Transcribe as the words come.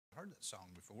heard that song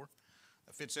before.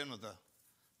 It fits in with the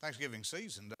Thanksgiving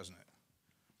season, doesn't it?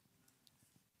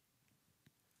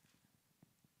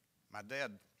 My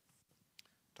dad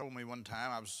told me one time,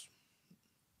 I was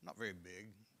not very big.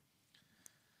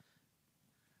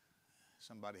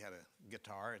 Somebody had a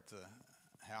guitar at the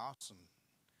house, and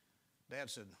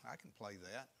Dad said, I can play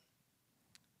that.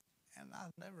 And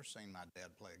I've never seen my dad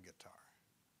play a guitar.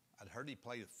 I'd heard he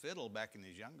played a fiddle back in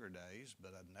his younger days,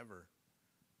 but I'd never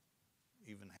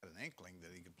even had an inkling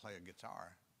that he could play a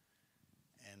guitar.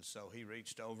 And so he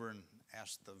reached over and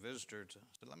asked the visitor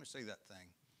said, let me see that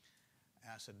thing.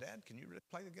 And I said, Dad, can you really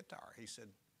play the guitar? He said,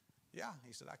 yeah.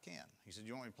 He said, I can. He said,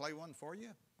 you want me to play one for you?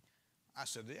 I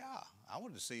said, yeah, I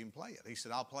wanted to see him play it. He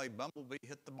said, I'll play Bumblebee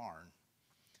Hit the Barn.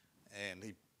 And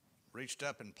he reached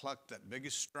up and plucked that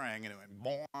biggest string, and it went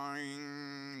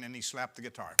boing, and he slapped the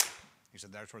guitar. He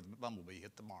said, that's where the bumblebee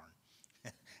hit the barn.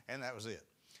 And that was it.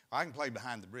 I can play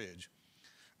Behind the Bridge.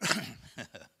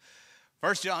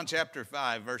 1 John chapter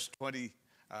 5, verse 20.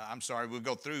 We'll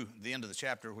go through the end of the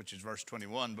chapter, which is verse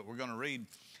 21, but we're going to read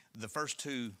the first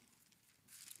two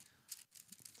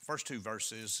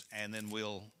verses, and then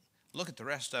we'll look at the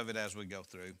rest of it as we go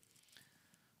through.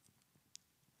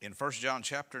 In 1 John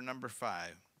chapter number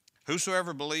 5,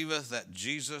 whosoever believeth that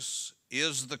Jesus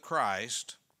is the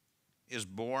Christ is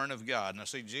born of God. Now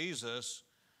see, Jesus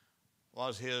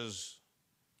was his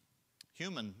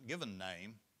human given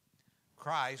name.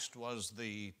 Christ was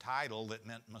the title that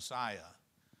meant Messiah,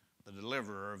 the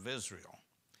deliverer of Israel.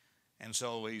 And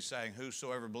so he's saying,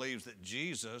 whosoever believes that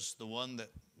Jesus, the one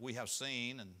that we have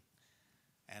seen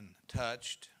and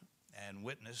touched and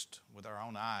witnessed with our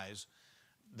own eyes,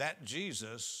 that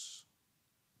Jesus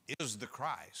is the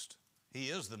Christ. He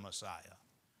is the Messiah.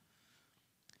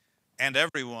 And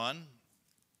everyone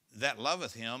that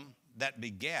loveth him, that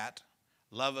begat,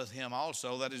 loveth him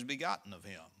also that is begotten of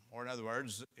him. Or in other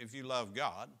words, if you love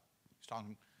God, he's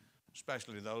talking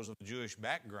especially to those of Jewish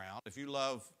background, if you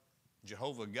love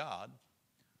Jehovah God,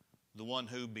 the one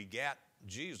who begat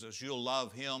Jesus, you'll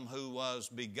love him who was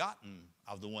begotten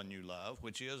of the one you love,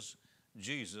 which is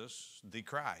Jesus the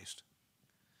Christ.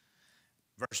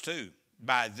 Verse 2,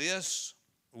 by this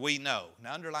we know.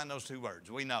 Now underline those two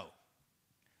words, we know.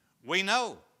 We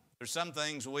know. There's some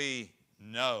things we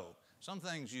know. Some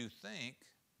things you think,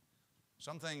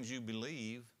 some things you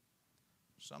believe,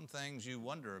 some things you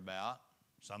wonder about,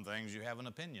 some things you have an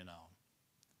opinion on.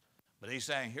 But he's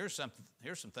saying, here's some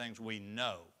things we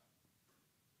know.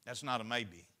 That's not a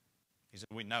maybe. He said,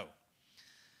 we know.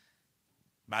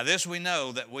 By this we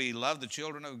know that we love the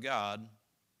children of God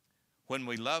when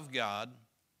we love God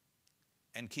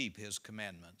and keep his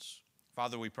commandments.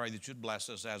 Father, we pray that you'd bless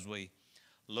us as we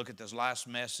look at this last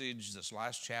message, this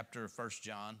last chapter of 1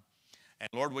 John. And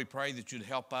Lord, we pray that you'd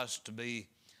help us to be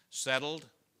settled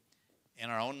in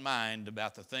our own mind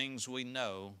about the things we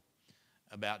know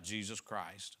about Jesus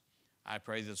Christ. I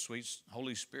pray that the sweet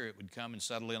Holy Spirit would come and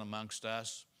settle in amongst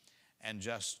us and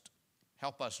just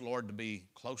help us, Lord, to be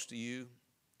close to you,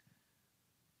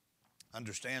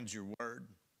 understand your word,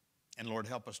 and Lord,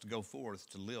 help us to go forth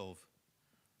to live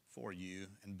for you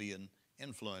and be an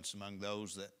influence among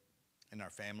those that in our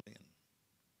family and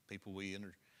people we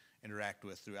interact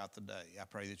with throughout the day. I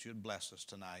pray that you'd bless us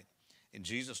tonight. In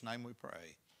Jesus' name we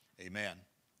pray. Amen.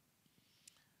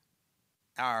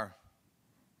 Our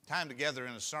time together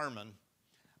in a sermon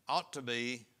ought to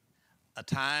be a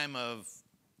time of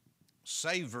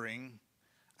savoring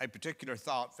a particular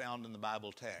thought found in the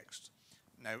Bible text.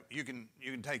 Now, you can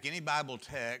take any Bible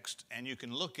text and you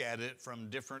can look at it from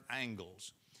different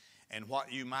angles. And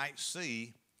what you might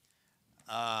see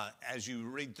as you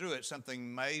read through it,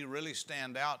 something may really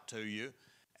stand out to you,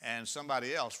 and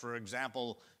somebody else, for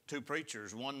example, two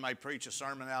preachers, one may preach a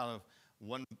sermon out of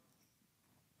one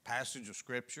passage of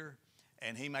Scripture,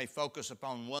 and he may focus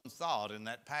upon one thought in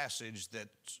that passage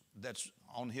that's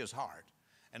on his heart.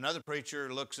 Another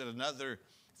preacher looks at another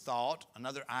thought,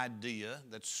 another idea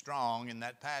that's strong in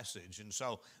that passage. And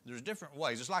so there's different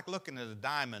ways. It's like looking at a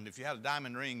diamond. If you had a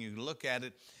diamond ring, you can look at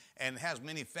it, and it has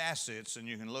many facets, and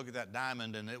you can look at that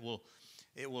diamond, and it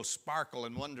will sparkle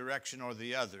in one direction or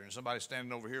the other. And somebody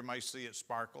standing over here may see it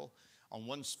sparkle on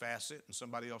one facet, and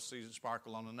somebody else sees it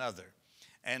sparkle on another.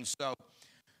 And so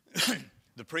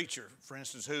the preacher, for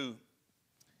instance,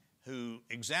 who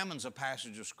examines a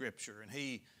passage of Scripture, and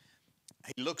he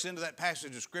looks into that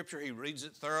passage of Scripture, he reads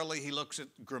it thoroughly, he looks at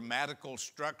grammatical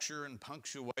structure and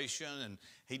punctuation, and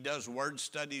he does word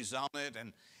studies on it,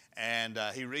 and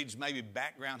he reads maybe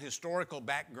historical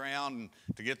background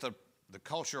to get the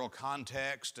cultural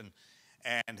context,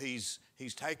 and he's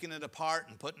taking it apart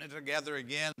and putting it together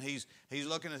again. He's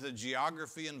looking at the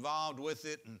geography involved with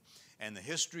it, and the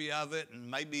history of it,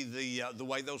 and maybe the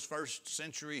way those first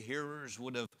century hearers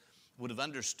would have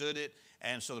understood it.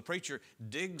 And so the preacher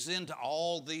digs into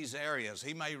all these areas.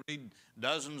 He may read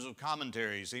dozens of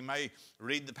commentaries. He may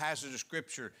read the passage of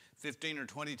Scripture 15 or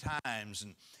 20 times,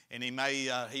 and he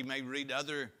may read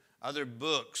other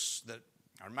books that,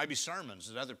 or maybe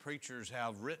sermons that other preachers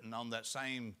have written on that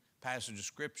same passage of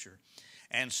Scripture.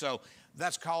 And so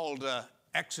that's called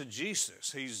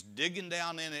exegesis. He's digging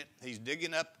down in it. He's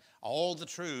digging up all the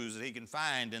truths that he can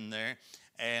find in there,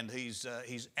 and he's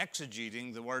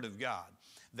exegeting the Word of God.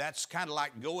 That's kind of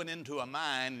like going into a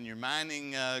mine and you're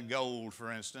mining gold,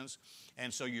 for instance,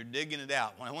 and so you're digging it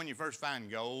out. When you first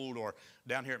find gold, or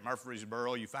down here at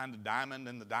Murfreesboro, you find a diamond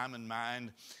in the diamond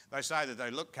mine, they say that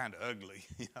they look kind of ugly.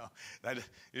 You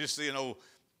just see an old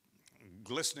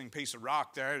glistening piece of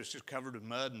rock there. It's just covered with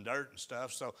mud and dirt and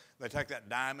stuff. So they take that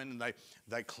diamond and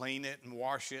they clean it and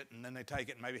wash it, and then they take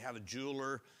it and maybe have a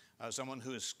jeweler, someone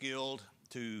who is skilled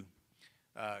to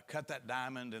cut that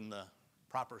diamond in the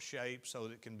proper shape so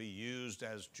that it can be used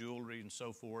as jewelry and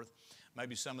so forth.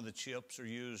 Maybe some of the chips are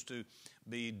used to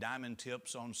be diamond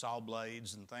tips on saw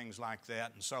blades and things like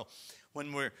that. And so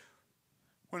when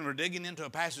we're digging into a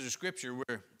passage of Scripture,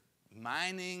 we're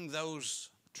mining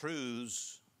those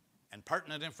truths and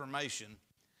pertinent information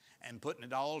and putting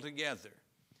it all together.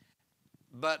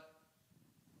 But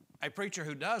a preacher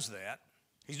who does that,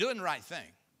 he's doing the right thing.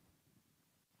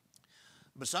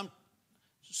 But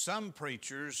some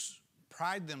preachers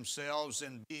pride themselves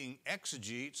in being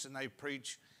exegetes, and they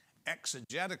preach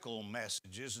exegetical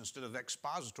messages instead of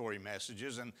expository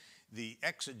messages. And the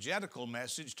exegetical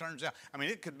message turns out,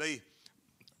 it could be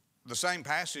the same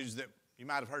passage that you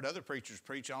might have heard other preachers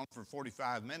preach on for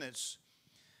 45 minutes.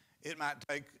 It might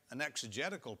take an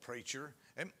exegetical preacher,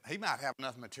 and he might have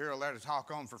enough material there to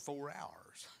talk on for 4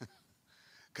 hours.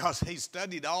 Because he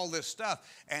studied all this stuff,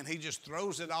 and he just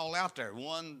throws it all out there,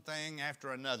 one thing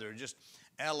after another, just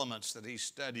elements that he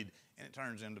studied, and it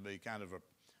turns into be kind of a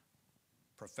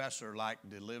professor-like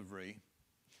delivery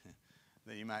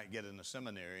that you might get in a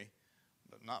seminary,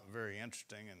 but not very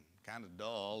interesting and kind of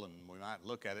dull, and we might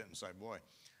look at it and say, boy,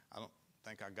 I don't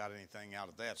think I got anything out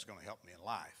of that that's going to help me in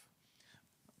life.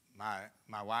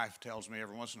 My wife tells me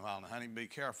every once in a while, honey, be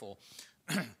careful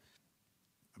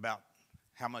about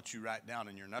how much you write down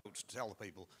in your notes to tell the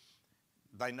people.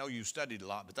 They know you studied a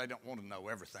lot, but they don't want to know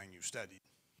everything you studied.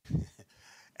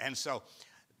 And so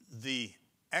the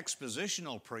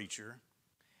expositional preacher,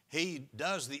 he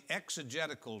does the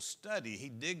exegetical study. He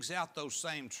digs out those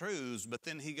same truths, but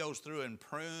then he goes through and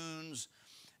prunes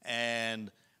and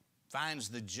finds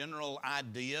the general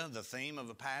idea, the theme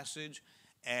of a passage,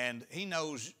 and he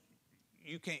knows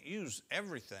you can't use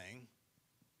everything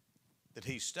that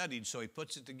he studied, so he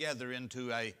puts it together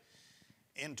into a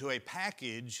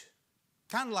package,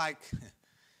 kind of like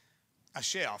a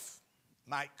chef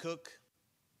might cook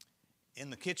in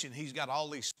the kitchen. He's got all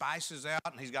these spices out,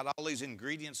 and he's got all these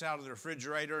ingredients out of the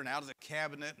refrigerator and out of the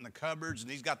cabinet and the cupboards,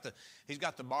 and he's got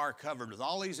the bar covered with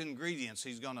all these ingredients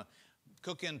he's going to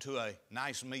cook into a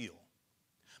nice meal.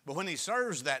 But when he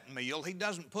serves that meal, he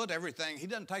doesn't put everything, he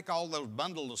doesn't take all those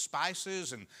bundles of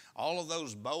spices and all of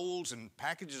those bowls and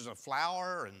packages of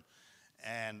flour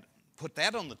and put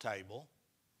that on the table.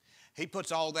 He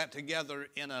puts all that together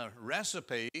in a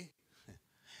recipe,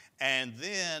 and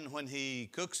then when he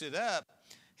cooks it up,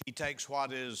 he takes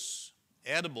what is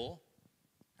edible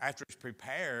after it's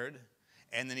prepared,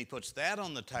 and then he puts that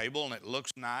on the table, and it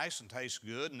looks nice and tastes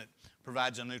good, and it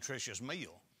provides a nutritious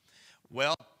meal.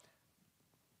 Well,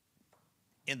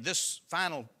 in this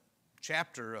final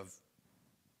chapter of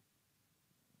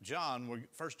John,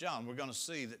 1 John, we're going to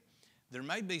see that there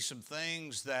may be some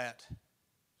things that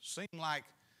seem like,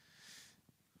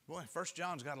 boy, 1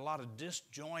 John's got a lot of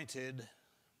disjointed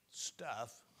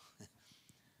stuff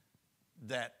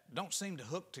that don't seem to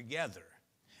hook together.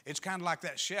 It's kind of like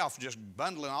that chef just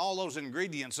bundling all those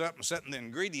ingredients up and setting the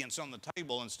ingredients on the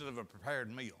table instead of a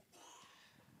prepared meal.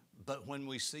 But when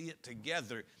we see it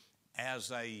together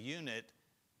as a unit,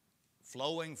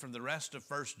 flowing from the rest of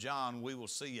 1 John, we will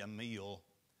see a meal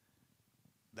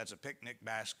that's a picnic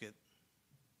basket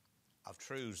of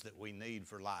truths that we need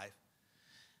for life.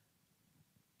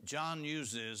 John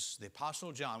uses, the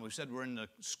Apostle John, we've said we're in the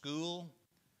school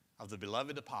of the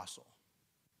beloved apostle.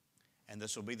 And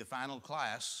this will be the final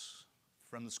class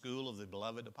from the school of the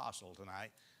beloved apostle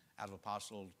tonight, out of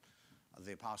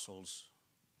the apostles'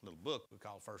 little book we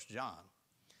call 1 John.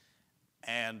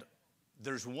 And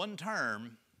there's one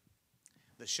term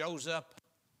that shows up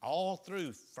all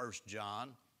through 1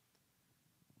 John.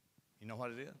 You know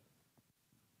what it is?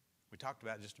 We talked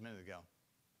about it just a minute ago.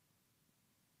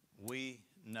 We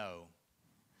know.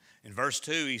 In verse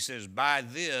 2, he says, by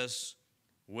this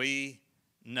we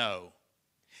know.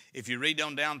 If you read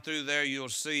on down through there, you'll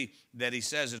see that he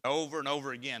says it over and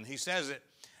over again. He says it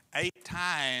 8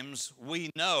 times, we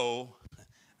know,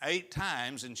 8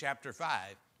 times in chapter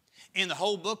 5. In the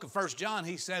whole book of 1 John,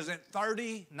 he says it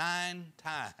 39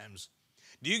 times.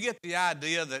 Do you get the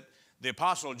idea that the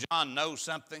Apostle John knows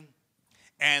something?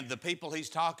 And the people he's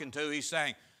talking to, he's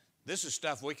saying, this is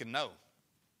stuff we can know.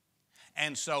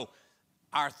 And so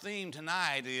our theme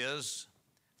tonight is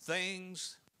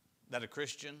things that a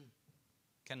Christian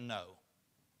can know,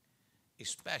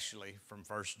 especially from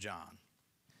 1 John.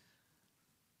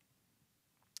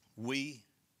 We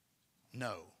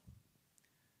know.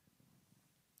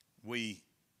 We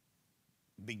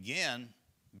begin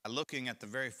by looking at the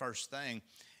very first thing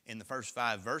in the first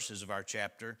 5 verses of our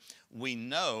chapter. We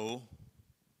know,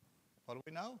 what do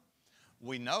we know?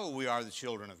 We know we are the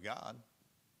children of God.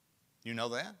 You know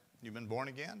that? You've been born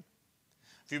again?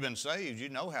 If you've been saved, you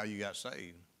know how you got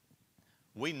saved.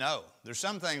 We know. There's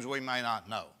some things we may not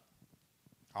know.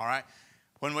 All right?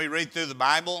 When we read through the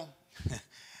Bible, do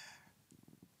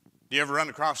you ever run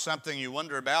across something you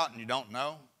wonder about and you don't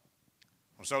know?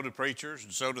 Well, so do preachers,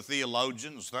 and so do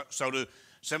theologians, so do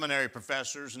seminary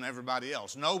professors and everybody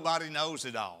else. Nobody knows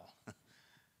it all.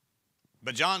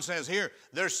 But John says here,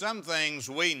 there's some things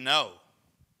we know.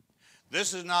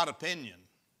 This is not opinion.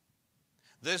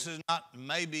 This is not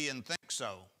maybe and think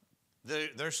so.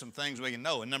 There's some things we can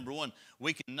know. And number one,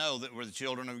 we can know that we're the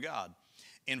children of God.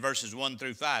 In verses 1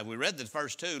 through 5. We read the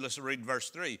first 2. Let's read verse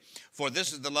 3. For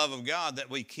this is the love of God, that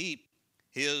we keep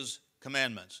his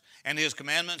commandments. And his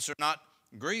commandments are not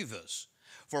grievous.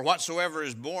 For whatsoever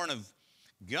is born of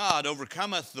God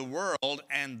overcometh the world,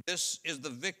 and this is the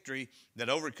victory that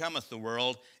overcometh the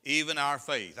world, even our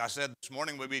faith. I said this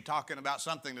morning we'd be talking about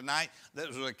something tonight that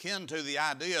was akin to the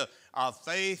idea of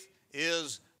faith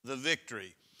is the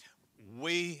victory.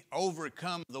 We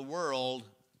overcome the world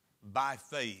by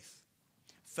faith.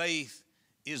 Faith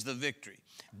is the victory.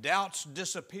 Doubts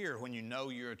disappear when you know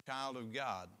you're a child of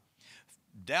God.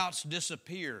 Doubts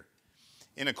disappear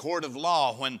in a court of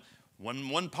law when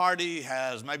one party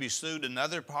has maybe sued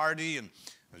another party and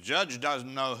the judge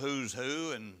doesn't know who's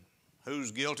who and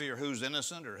who's guilty or who's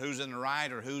innocent or who's in the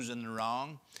right or who's in the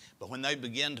wrong. But when they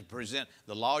begin to present,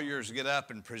 the lawyers get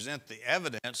up and present the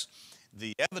evidence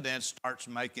starts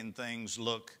making things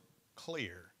look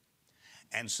clear.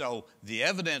 And so the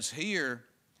evidence here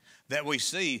that we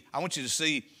see, I want you to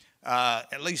see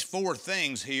at least 4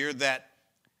 things here that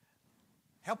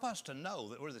help us to know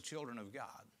that we're the children of God.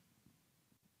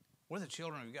 We're the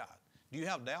children of God. Do you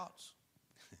have doubts?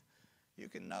 You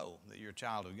can know that you're a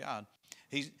child of God.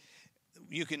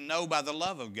 You can know by the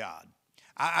love of God.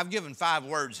 I've given 5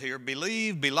 words here: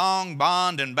 believe, belong,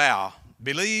 bond, and bow.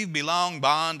 Believe, belong,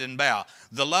 bond, and bow.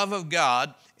 The love of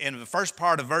God, in the first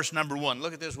part of verse number 1,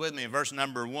 look at this with me in verse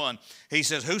number 1. He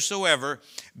says, whosoever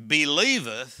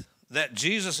believeth that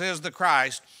Jesus is the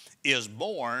Christ is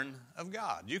born of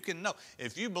God. You can know.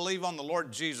 If you believe on the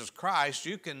Lord Jesus Christ,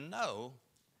 you can know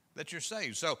that you're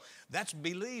saved. So that's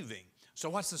believing. So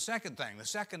what's the second thing? The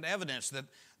second evidence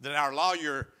that our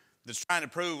lawyer that's trying to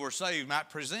prove we're saved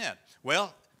might present.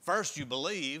 Well, first you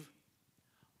believe.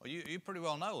 Well, you pretty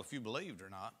well know if you believed or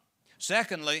not.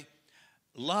 Secondly,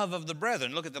 love of the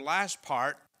brethren. Look at the last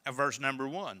part of verse number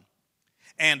 1.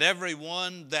 And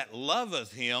everyone that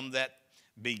loveth him that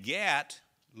begat,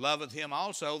 loveth him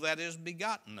also that is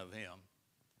begotten of him.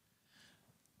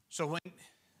 So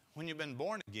when you've been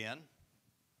born again,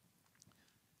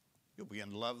 you'll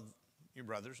begin to love your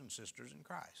brothers and sisters in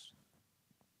Christ.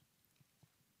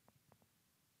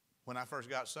 When I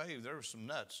first got saved, there were some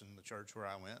nuts in the church where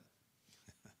I went.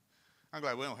 I'm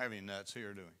glad we don't have any nuts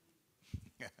here, do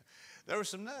we? There were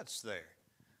some nuts there.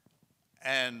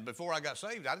 And before I got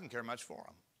saved, I didn't care much for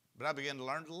them. But I began to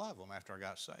learn to love them after I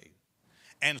got saved.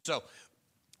 And so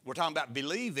we're talking about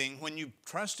believing. When you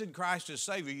trusted Christ as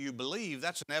Savior, you believe.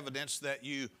 That's an evidence that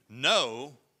you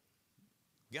know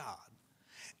God.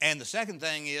 And the second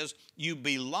thing is you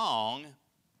belong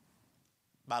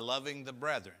by loving the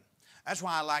brethren. That's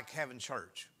why I like having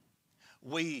church.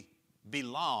 We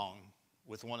belong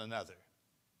with one another.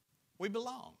 We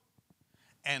belong.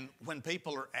 And when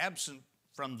people are absent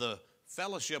from the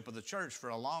fellowship of the church for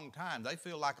a long time, they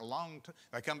feel like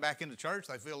they come back into church,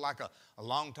 they feel like a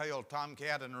long-tailed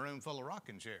tomcat in a room full of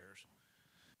rocking chairs.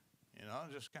 You know,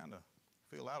 just kind of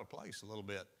feel out of place a little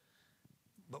bit.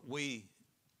 But we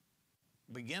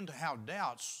begin to have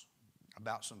doubts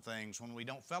about some things when we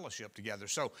don't fellowship together.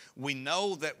 So we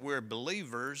know that we're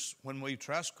believers when we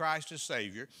trust Christ as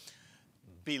Savior,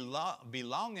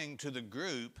 belonging to the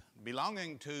group,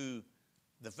 belonging to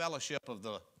the fellowship of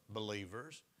the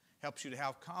believers, helps you to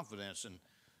have confidence and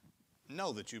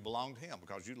know that you belong to Him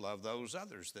because you love those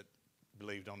others that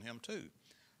believed on Him too.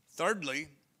 Thirdly,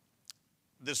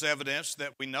 this evidence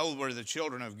that we know we're the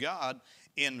children of God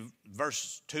in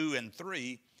verse 2 and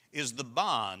 3 is the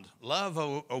bond, love,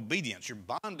 obedience. You're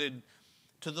bonded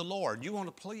to the Lord. You want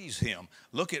to please Him.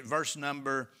 Look at verse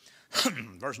number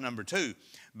 2.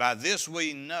 By this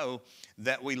we know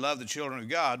that we love the children of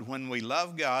God when we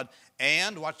love God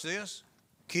and, watch this,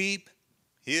 keep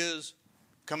His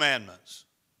commandments.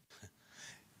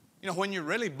 You know, when you're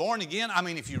really born again, I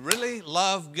mean, if you really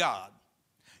love God,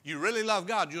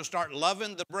 you'll start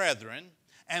loving the brethren.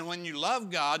 And when you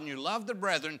love God and you love the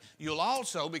brethren, you'll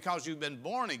also, because you've been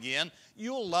born again,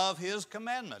 you'll love His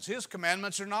commandments. His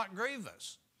commandments are not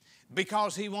grievous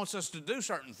because He wants us to do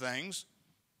certain things,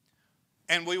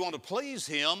 and we want to please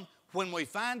Him. When we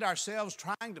find ourselves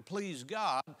trying to please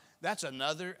God, that's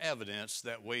another evidence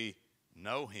that we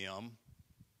know Him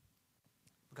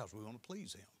because we want to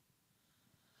please Him.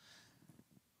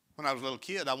 When I was a little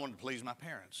kid, I wanted to please my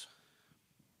parents.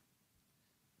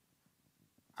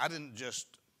 I didn't just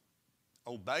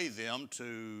obey them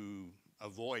to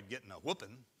avoid getting a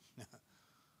whooping.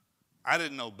 I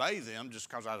didn't obey them just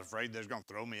because I was afraid they was going to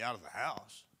throw me out of the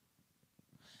house.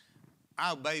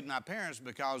 I obeyed my parents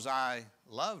because I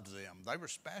loved them. They were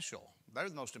special. They're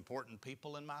the most important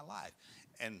people in my life.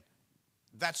 And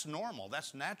that's normal.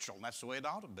 That's natural. That's the way it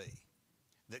ought to be,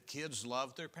 that kids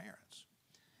love their parents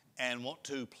and want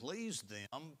to please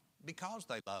them because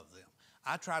they love them.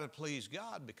 I try to please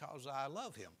God because I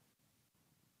love Him.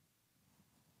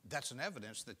 That's an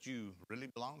evidence that you really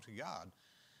belong to God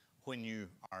when you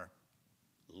are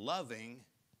loving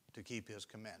to keep His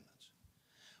commandments.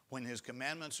 When His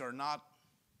commandments are not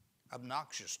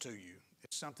obnoxious to you,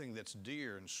 it's something that's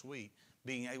dear and sweet,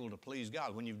 being able to please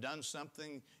God. When you've done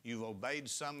something, you've obeyed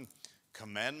some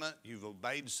commandment, you've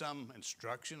obeyed some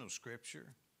instruction of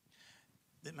Scripture,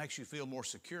 that makes you feel more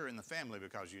secure in the family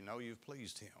because you know you've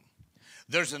pleased Him.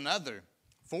 There's another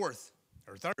fourth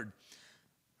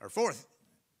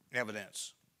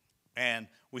evidence. And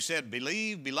we said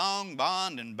believe, belong,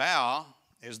 bond, and bow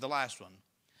is the last one.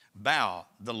 Bow,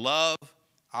 the love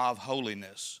of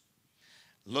holiness.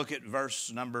 Look at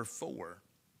verse number 4.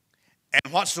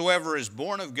 And whatsoever is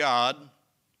born of God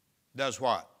does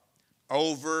what?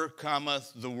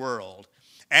 Overcometh the world.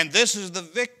 And this is the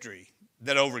victory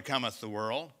that overcometh the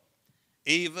world,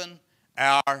 even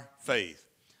our faith.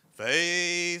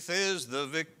 Faith is the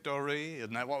victory.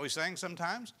 Isn't that what we sing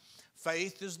sometimes?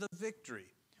 Faith is the victory.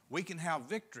 We can have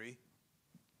victory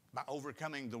by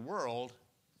overcoming the world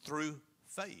through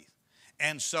faith.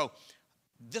 And so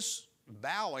this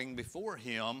bowing before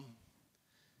Him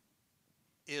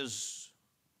is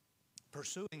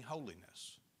pursuing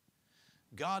holiness.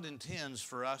 God intends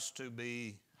for us to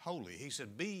be holy. He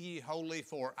said, be ye holy,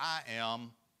 for I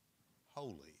am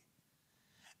holy.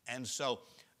 And so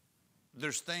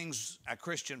there's things a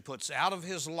Christian puts out of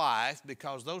his life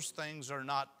because those things are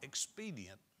not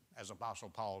expedient, as Apostle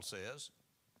Paul says.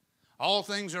 All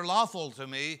things are lawful unto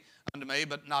me,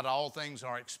 but not all things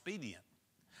are expedient.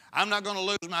 I'm not going to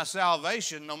lose my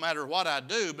salvation no matter what I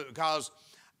do, but because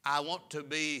I want to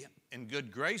be in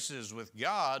good graces with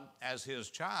God as His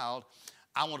child,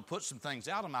 I want to put some things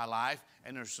out of my life,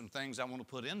 and there's some things I want to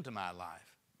put into my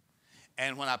life.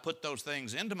 And when I put those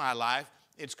things into my life,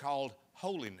 it's called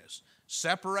holiness.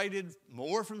 Separated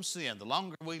more from sin. The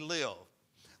longer we live,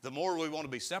 the more we want to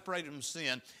be separated from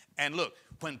sin. And look,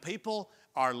 when people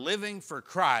are living for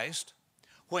Christ,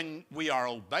 when we are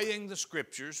obeying the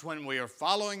Scriptures, when we are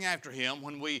following after Him,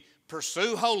 when we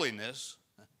pursue holiness,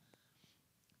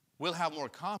 we'll have more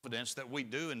confidence that we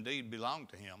do indeed belong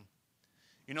to Him.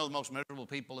 You know the most miserable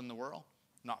people in the world?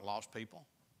 Not lost people.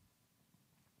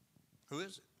 Who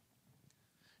is it?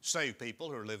 Saved people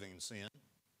who are living in sin.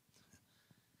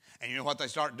 And you know what they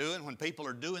start doing? When people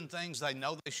are doing things they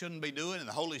know they shouldn't be doing and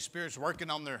the Holy Spirit's working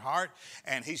on their heart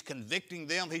and He's convicting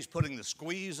them, He's putting the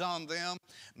squeeze on them,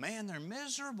 man, they're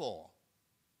miserable.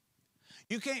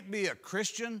 You can't be a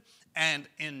Christian and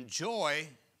enjoy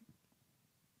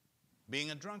being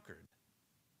a drunkard.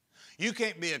 You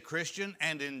can't be a Christian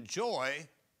and enjoy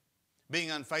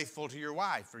being unfaithful to your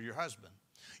wife or your husband.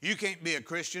 You can't be a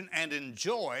Christian and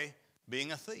enjoy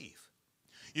being a thief.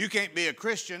 You can't be a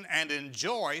Christian and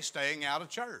enjoy staying out of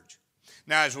church.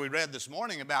 Now, as we read this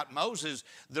morning about Moses,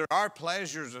 there are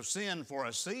pleasures of sin for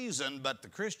a season, but the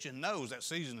Christian knows that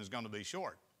season is going to be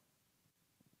short.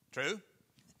 True?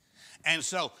 And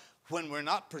so, when we're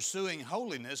not pursuing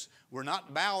holiness, we're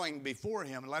not bowing before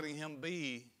Him and letting Him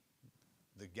be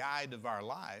the guide of our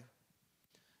life,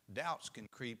 doubts can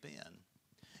creep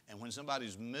in. And when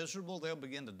somebody's miserable, they'll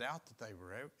begin to doubt that they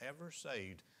were ever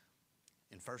saved.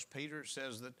 In 1 Peter, it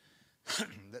says that,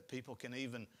 that people can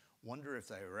even wonder if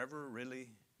they were ever really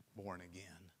born again.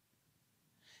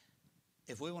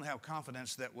 If we want to have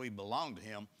confidence that we belong to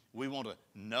Him, we want to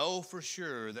know for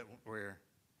sure that we're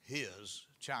His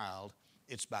child.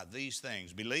 It's by these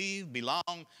things: believe,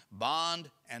 belong, bond,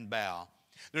 and bow.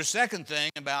 There's a second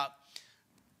thing about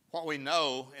what we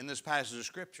know in this passage of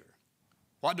Scripture.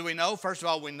 What do we know? First of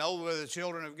all, we know we're the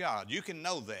children of God. You can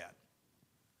know that.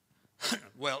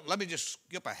 Well, let me just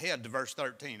skip ahead to verse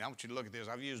 13. I want you to look at this.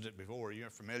 I've used it before. You're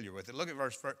familiar with it. Look at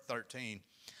verse 13.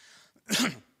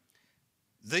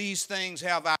 These things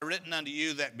have I written unto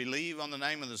you that believe on the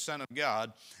name of the Son of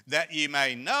God, that ye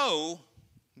may know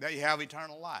that you have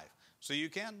eternal life. So you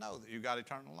can know that you've got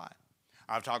eternal life.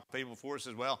 I've talked to people before who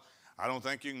says, well, I don't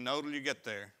think you can know till you get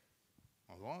there.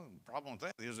 Well, the problem with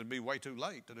that is it'd be way too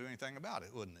late to do anything about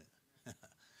it, wouldn't it?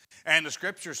 And the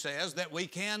Scripture says that we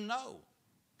can know.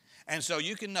 And so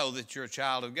you can know that you're a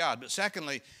child of God. But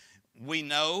secondly, we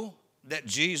know that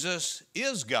Jesus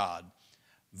is God.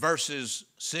 Verses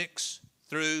 6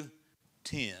 through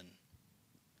 10.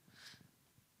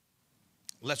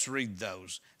 Let's read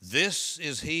those. This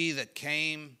is he that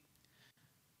came,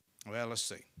 well, let's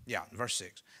see. Yeah, verse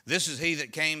 6. This is he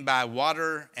that came by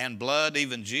water and blood,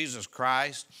 even Jesus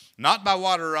Christ, not by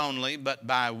water only, but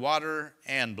by water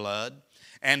and blood.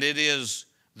 And it is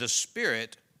the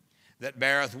Spirit that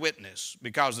beareth witness,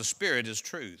 because the Spirit is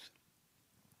truth.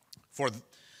 For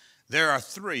there are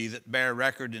three that bear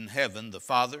record in heaven, the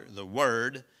Father, the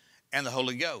Word, and the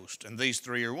Holy Ghost. And these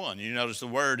three are one. You notice the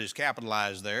Word is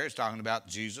capitalized there. It's talking about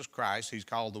Jesus Christ. He's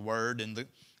called the Word in the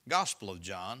Gospel of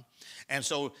John. And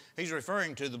so he's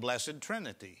referring to the Blessed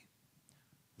Trinity.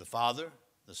 The Father,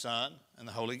 the Son, and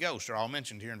the Holy Ghost are all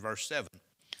mentioned here in verse 7.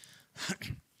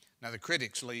 Now the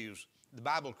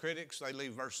Bible critics, they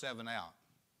leave verse 7 out.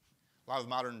 A lot of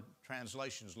modern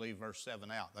translations leave verse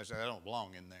 7 out. They say they don't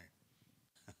belong in there.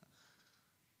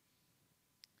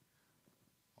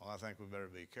 Well, I think we better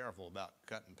be careful about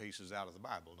cutting pieces out of the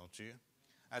Bible, don't you?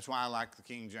 That's why I like the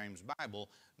King James Bible.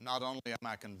 Not only am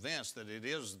I convinced that it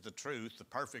is the truth, the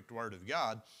perfect Word of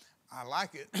God, I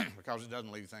like it because it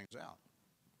doesn't leave things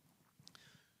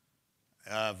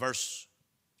out. Verse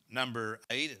number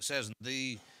 8, it says,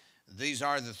 These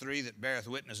are the three that beareth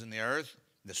witness in the earth,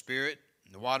 the Spirit,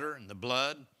 the water, and the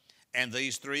blood, and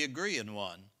these three agree in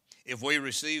one. If we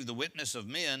receive the witness of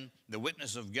men, the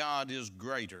witness of God is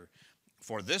greater.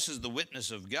 For this is the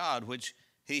witness of God which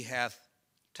he hath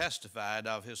testified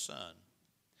of his Son.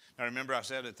 Now remember I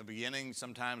said at the beginning,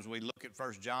 sometimes we look at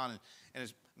 1 John and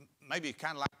it's maybe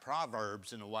kind of like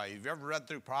Proverbs in a way. Have you ever read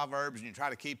through Proverbs and you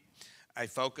try to keep a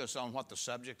focus on what the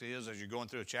subject is as you're going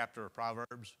through a chapter of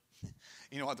Proverbs?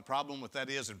 You know what the problem with that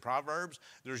is in Proverbs?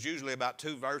 There's usually about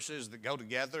 2 verses that go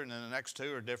together and then the next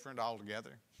 2 are different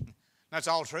altogether. That's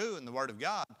all true in the Word of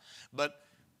God. But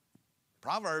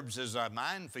Proverbs is a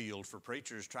minefield for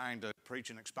preachers trying to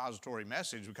preach an expository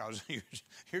message because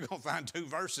you're going to find 2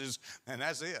 verses and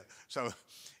that's it. So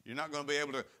you're not going to be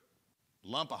able to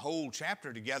lump a whole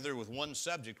chapter together with one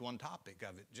subject, one topic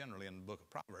of it, generally in the book of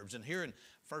Proverbs. And here in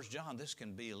 1 John, this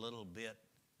can be a little bit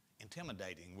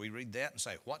intimidating. We read that and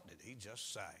say, what did he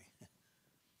just say?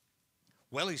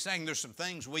 Well, he's saying there's some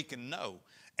things we can know,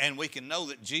 and we can know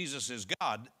that Jesus is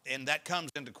God, and that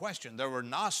comes into question. There were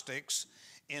Gnostics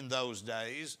in those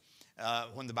days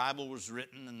when the Bible was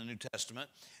written in the New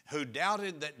Testament who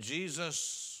doubted that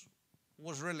Jesus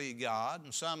was really God,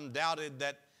 and some doubted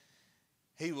that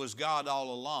he was God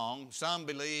all along. Some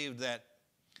believed that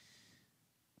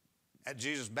at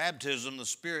Jesus' baptism, the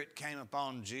Spirit came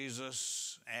upon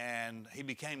Jesus and he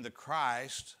became the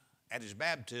Christ at his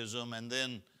baptism, and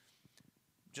then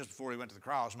just before he went to the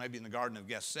cross, maybe in the Garden of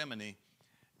Gethsemane,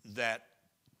 that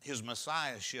his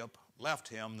messiahship left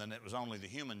him, then it was only the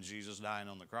human Jesus dying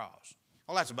on the cross.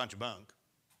 Well, that's a bunch of bunk.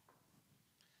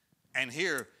 And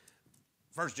here,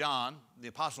 1 John, the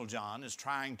Apostle John, is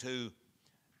trying to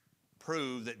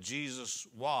prove that Jesus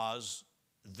was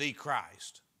the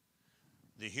Christ,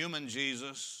 the human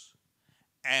Jesus,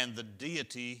 and the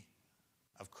deity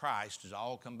of Christ is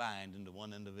all combined into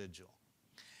one individual.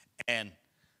 And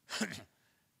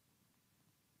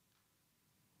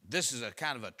this is a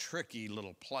kind of a tricky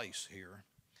little place here.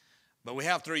 But we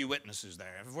have 3 witnesses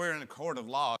there. If we're in a court of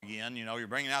law again, you know, you're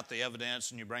bringing out the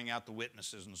evidence and you bring out the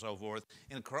witnesses and so forth.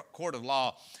 In a court of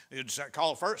law, you'd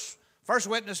call first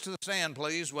witness to the stand,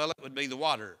 please. Well, it would be the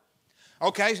water.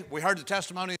 Okay, we heard the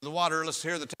testimony of the water. Let's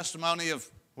hear the testimony of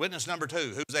witness number 2.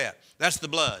 Who's that? That's the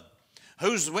blood.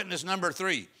 Who's witness number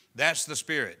 3? That's the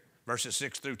Spirit, verses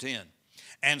 6 through 10.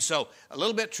 And so a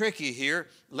little bit tricky here.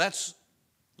 Let's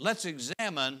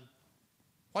examine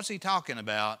what's he talking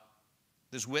about,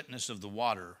 this witness of the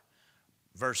water.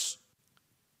 Verse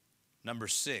number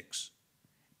 6.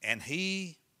 And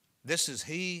this is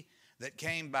he that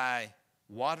came by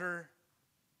water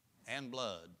and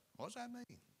blood. What does that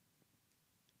mean?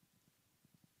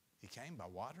 He came by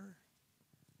water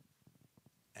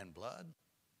and blood?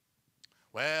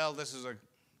 Well, this is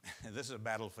a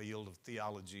battlefield of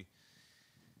theology.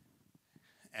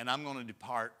 And I'm going to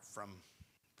depart from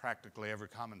practically every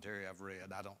commentary I've read.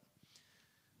 I'm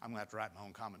going to have to write my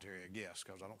own commentary, I guess,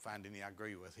 because I don't find any I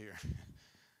agree with here.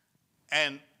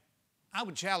 And I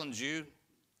would challenge you,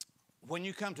 when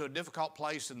you come to a difficult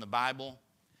place in the Bible,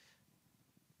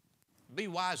 be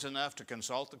wise enough to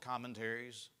consult the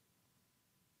commentaries.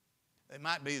 It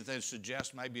might be that they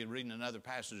suggest maybe reading another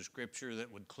passage of Scripture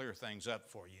that would clear things up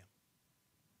for you,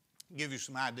 give you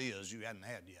some ideas you hadn't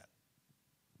had yet.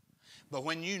 But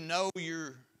when you know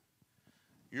you're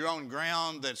on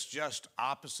ground that's just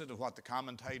opposite of what the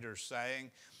commentator's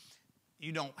saying,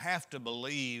 you don't have to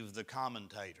believe the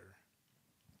commentator.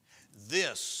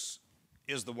 This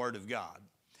is the Word of God,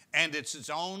 and it's its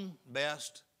own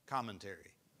best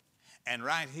commentary. And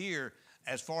right here,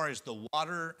 as far as the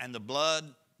water and the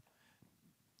blood,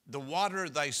 the water,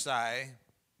 they say,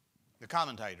 the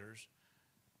commentators,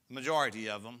 the majority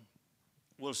of them,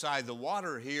 will say the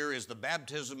water here is the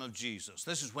baptism of Jesus.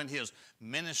 This is when his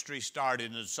ministry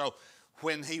started. And so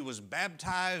when he was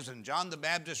baptized and John the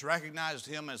Baptist recognized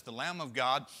him as the Lamb of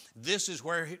God, this is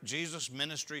where Jesus'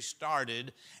 ministry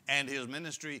started, and his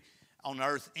ministry on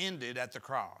earth ended at the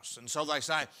cross. And so they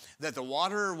say that the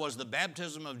water was the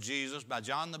baptism of Jesus by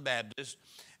John the Baptist,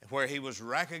 where he was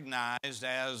recognized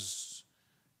as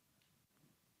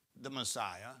the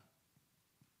Messiah.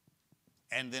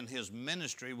 And then his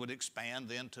ministry would expand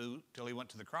then till he went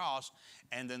to the cross.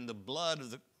 And then the blood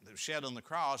that shed on the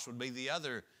cross would be the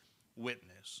other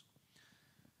witness.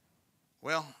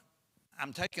 Well,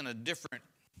 I'm taking a different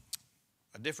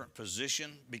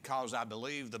position because I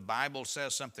believe the Bible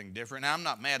says something different. Now, I'm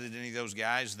not mad at any of those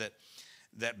guys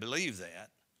that believe that.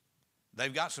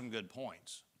 They've got some good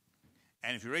points.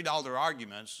 And if you read all their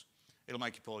arguments, it'll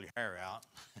make you pull your hair out.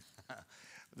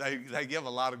 They give a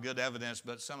lot of good evidence,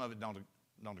 but some of it don't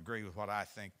agree with what I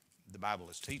think the Bible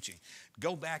is teaching.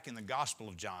 Go back in the Gospel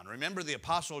of John. Remember, the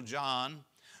Apostle John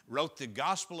wrote the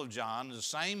Gospel of John, the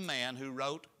same man who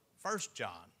wrote 1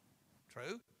 John.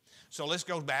 True? So let's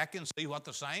go back and see what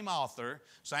the same author,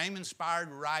 same inspired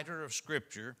writer of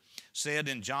Scripture said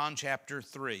in John chapter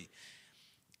 3.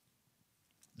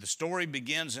 The story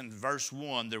begins in verse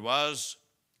 1. There was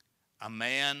a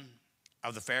man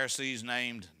of the Pharisees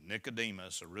named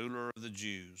Nicodemus, a ruler of the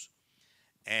Jews.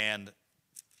 And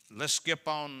let's skip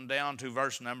on down to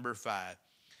verse number 5.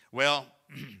 Well,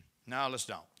 no, let's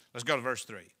don't. Let's go to verse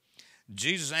 3.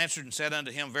 Jesus answered and said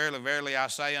unto him, Verily, verily, I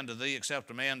say unto thee,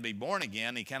 except a man be born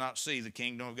again, he cannot see the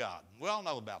kingdom of God. We all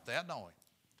know about that, don't we?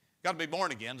 Got to be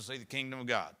born again to see the kingdom of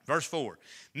God. Verse 4.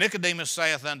 Nicodemus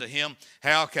saith unto him,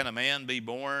 How can a man be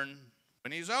born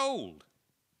when he's old?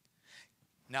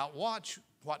 Now watch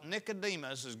what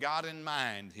Nicodemus has got in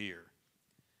mind here.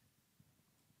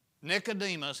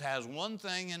 Nicodemus has one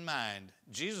thing in mind.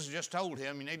 Jesus just told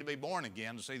him you need to be born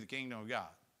again to see the kingdom of God.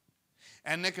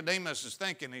 And Nicodemus is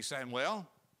thinking, he's saying, well,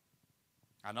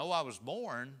 I know I was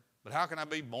born, but how can I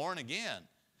be born again?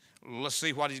 Let's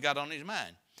see what he's got on his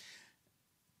mind.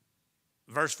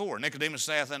 Verse 4, Nicodemus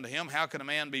saith unto him, How can a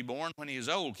man be born when he is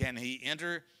old? Can he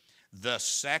enter the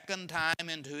second time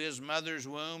into his mother's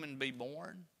womb and be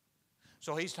born?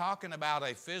 So he's talking about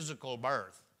a physical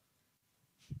birth.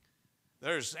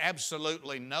 There's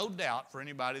absolutely no doubt for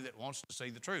anybody that wants to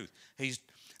see the truth.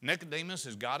 Nicodemus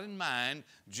has got in mind,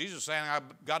 Jesus saying,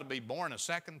 I've got to be born a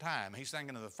second time. He's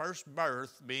thinking of the first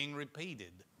birth being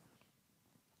repeated.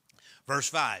 Verse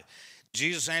 5,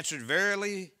 Jesus answered,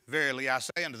 Verily, verily, I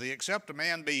say unto thee, except a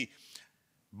man be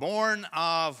born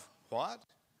of what?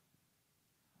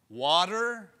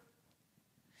 Water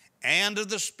and of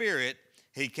the Spirit,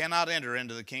 he cannot enter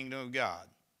into the kingdom of God.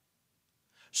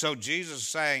 So Jesus is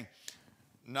saying,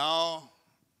 no,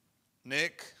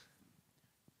 Nick,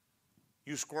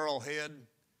 you squirrel head,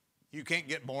 you can't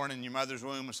get born in your mother's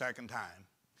womb a second time.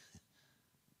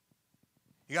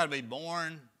 You got to be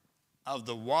born of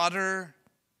the water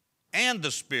and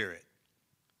the Spirit.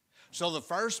 So the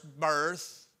first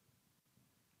birth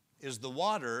is the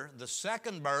water. The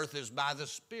second birth is by the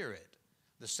Spirit.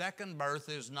 The second birth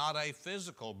is not a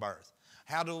physical birth.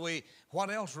 What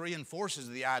else reinforces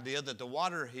the idea that the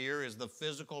water here is the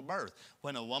physical birth?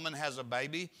 When a woman has a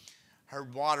baby, her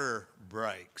water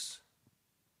breaks.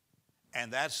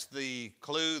 And that's the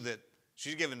clue that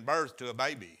she's giving birth to a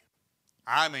baby.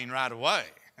 I mean, right away.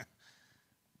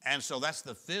 And so that's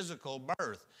the physical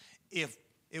birth. If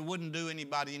it wouldn't do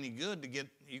anybody any good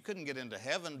you couldn't get into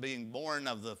heaven being born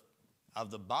of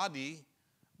the body,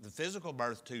 the physical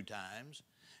birth 2 times.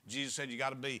 Jesus said you got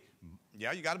to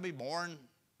be born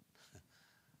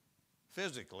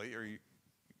physically, or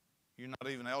you're not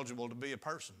even eligible to be a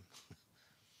person.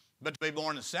 But to be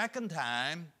born a second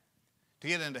time, to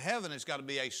get into heaven, it's got to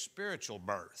be a spiritual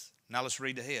birth. Now let's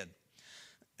read ahead.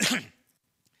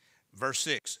 Verse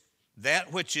 6.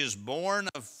 That which is born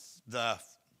of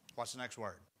what's the next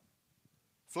word?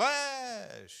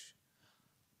 Flesh.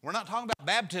 We're not talking about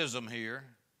baptism here.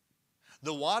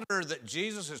 The water that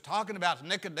Jesus is talking about to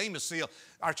Nicodemus, see,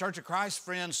 our Church of Christ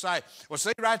friends say, well,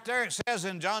 see right there it says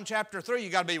in John chapter 3,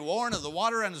 you got to be born of the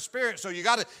water and the Spirit. So you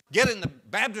got to get in the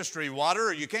baptistry water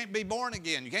or you can't be born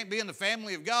again. You can't be in the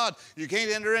family of God. You can't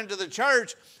enter into the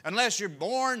church unless you're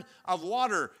born of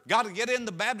water. Got to get in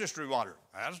the baptistry water.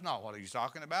 That's not what he's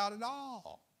talking about at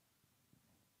all.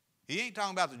 He ain't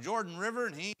talking about the Jordan River,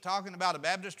 and he ain't talking about a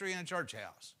baptistry in a church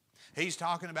house. He's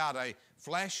talking about a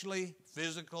fleshly,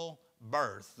 physical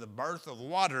birth, the birth of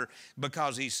water,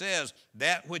 because he says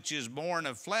that which is born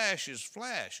of flesh is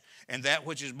flesh, and that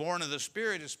which is born of the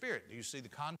Spirit is spirit. Do you see the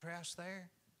contrast there?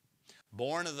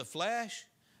 Born of the flesh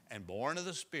and born of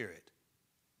the Spirit.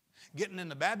 Getting in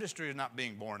the baptistry is not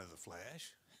being born of the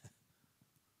flesh.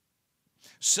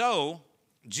 So,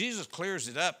 Jesus clears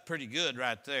it up pretty good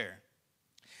right there.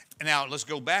 Now, let's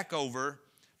go back over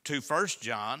to 1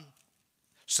 John.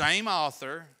 Same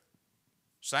author,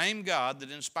 same God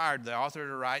that inspired the author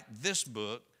to write this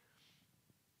book.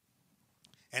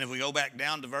 And if we go back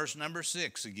down to verse number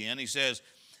 6 again, he says,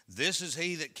 this is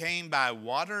he that came by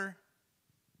water.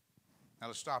 Now,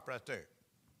 let's stop right there.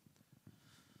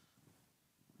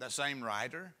 That same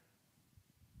writer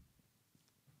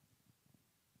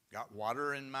got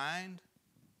water in mind.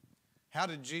 How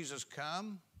did Jesus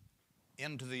come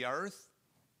into the earth?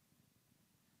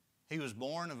 He was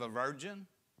born of a virgin,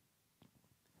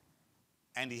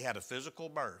 and he had a physical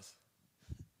birth.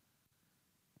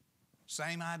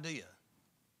 Same idea.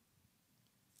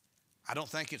 I don't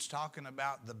think it's talking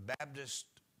about the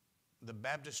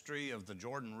baptistry of the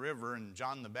Jordan River and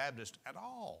John the Baptist at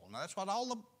all. Now, that's what all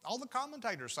the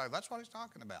commentators say. That's what he's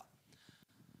talking about.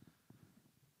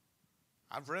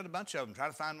 I've read a bunch of them, try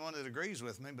to find one that agrees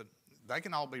with me, but they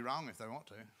can all be wrong if they want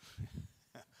to.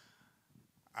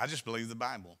 I just believe the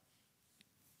Bible.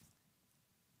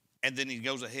 And then he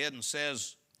goes ahead and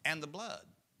says, and the blood.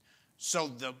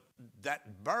 So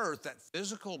that birth, that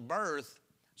physical birth,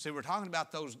 see, we're talking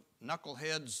about those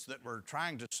knuckleheads that were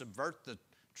trying to subvert the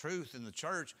truth in the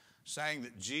church, saying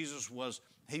that Jesus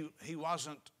he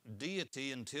wasn't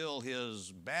deity until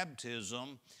his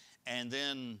baptism, and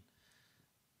then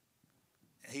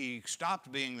he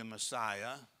stopped being the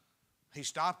Messiah. He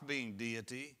stopped being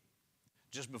deity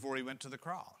just before he went to the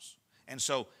cross. And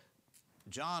so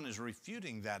John is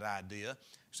refuting that idea,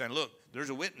 saying, look, there's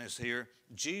a witness here.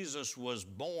 Jesus was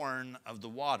born of the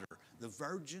water, the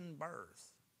virgin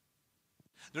birth.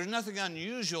 There's nothing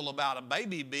unusual about a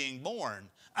baby being born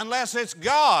unless it's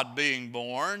God being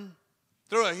born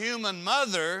through a human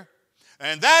mother,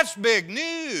 and that's big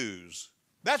news.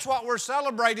 That's what we're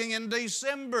celebrating in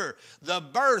December, the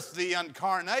birth, the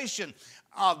incarnation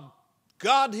of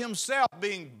God himself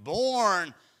being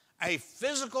born, a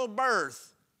physical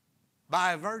birth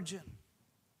by a virgin.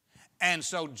 And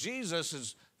so Jesus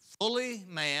is fully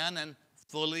man and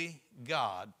fully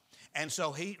God. And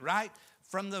so he, right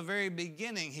from the very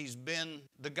beginning, he's been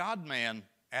the God-man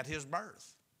at his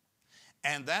birth.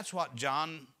 And that's what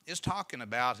John is talking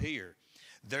about here.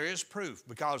 There is proof,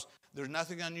 because there's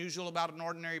nothing unusual about an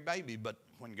ordinary baby, but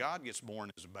when God gets born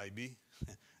as a baby,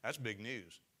 that's big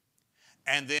news.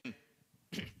 And then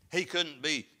he couldn't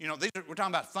be, we're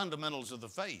talking about fundamentals of the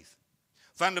faith.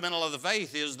 Fundamental of the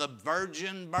faith is the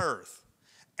virgin birth.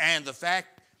 And the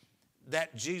fact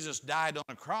that Jesus died on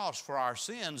a cross for our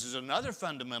sins is another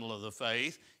fundamental of the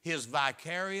faith, his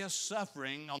vicarious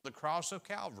suffering on the cross of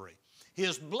Calvary.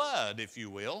 His blood, if you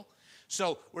will.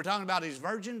 So we're talking about his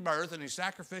virgin birth and his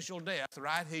sacrificial death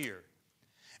right here.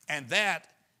 And that,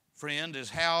 friend, is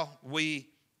how we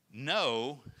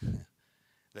know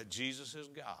that Jesus is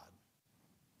God.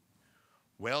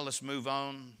 Well, let's move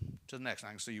on to the next.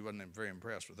 I can see you wasn't very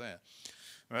impressed with that.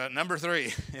 Number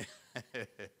 3.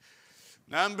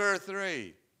 Number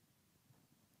 3.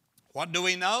 What do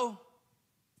we know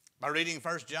by reading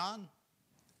 1 John?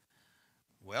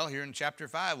 Well, here in chapter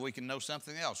 5, we can know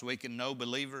something else. We can know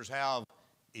believers have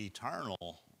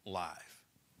eternal life.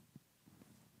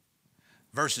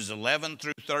 verses 11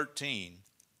 through 13.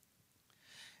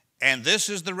 And this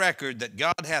is the record that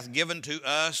God hath given to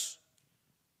us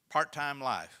part-time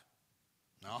life.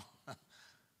 No.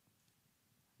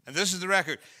 And this is the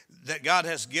record that God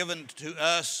has given to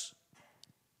us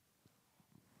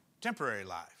temporary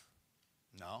life.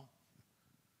 No.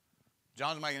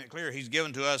 John's making it clear he's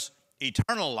given to us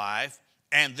eternal life,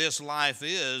 and this life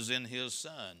is in his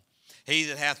Son. He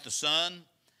that hath the Son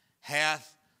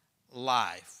hath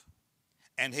life,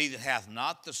 and he that hath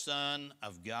not the Son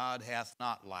of God hath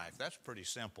not life. That's pretty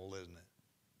simple, isn't it?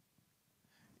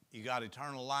 You got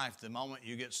eternal life the moment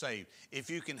you get saved. If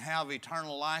you can have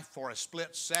eternal life for a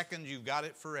split second, you've got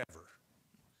it forever.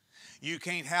 You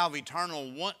can't have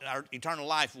eternal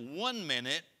life 1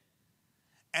 minute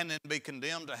and then be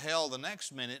condemned to hell the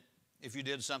next minute if you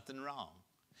did something wrong.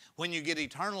 When you get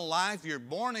eternal life, you're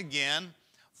born again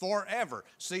forever.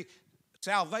 See,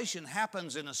 salvation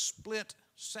happens in a split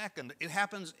second. It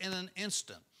happens in an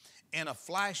instant, in a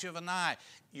flash of an eye.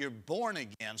 You're born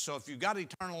again. So if you've got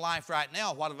eternal life right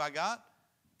now, what have I got?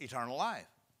 Eternal life.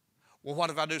 Well, what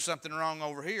if I do something wrong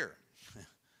over here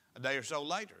a day or so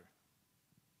later?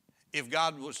 If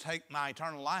God was to take my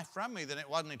eternal life from me, then it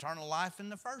wasn't eternal life in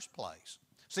the first place.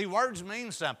 See, words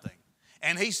mean something.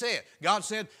 And he said, God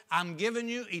said, I'm giving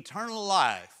you eternal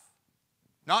life,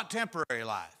 not temporary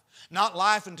life, not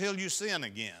life until you sin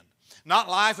again, not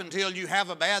life until you have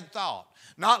a bad thought,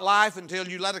 not life until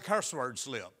you let a curse word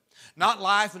slip, not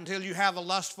life until you have a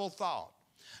lustful thought,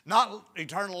 not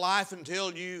eternal life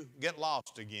until you get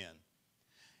lost again.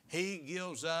 He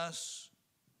gives us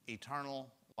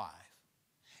eternal life.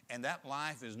 And that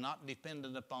life is not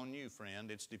dependent upon you, friend.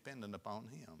 It's dependent upon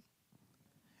him.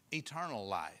 Eternal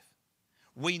life.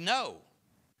 We know.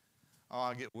 Oh,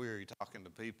 I get weary talking to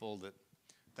people that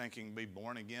think you can be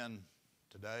born again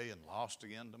today and lost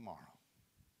again tomorrow.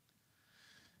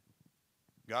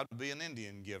 God would be an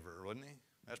Indian giver, wouldn't he?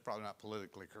 That's probably not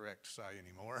politically correct to say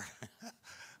anymore.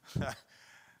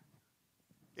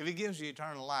 If he gives you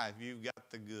eternal life, you've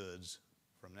got the goods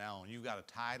from now on. You've got a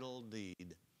title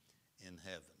deed in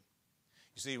heaven.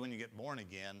 You see, when you get born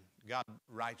again, God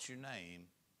writes your name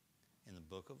in the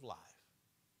book of life.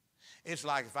 It's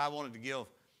like if I wanted to give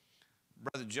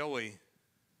Brother Joey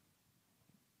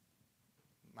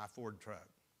my Ford truck,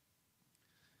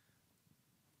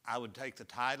 I would take the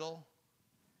title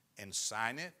and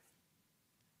sign it.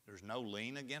 There's no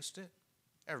lien against it.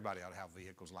 Everybody ought to have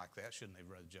vehicles like that, shouldn't they,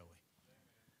 Brother Joey?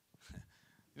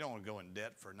 You don't want to go in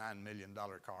debt for a $9 million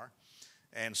car.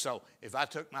 And so if I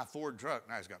took my Ford truck,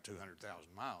 now it's got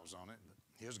 200,000 miles on it, but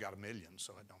his got 1 million,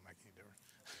 so it don't make any difference.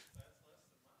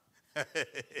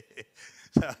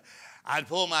 I'd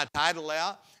pull my title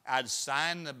out, I'd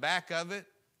sign the back of it,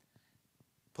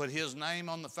 put his name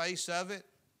on the face of it,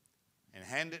 and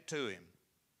hand it to him.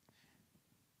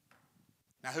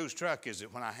 Now, whose truck is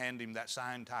it when I hand him that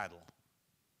signed title?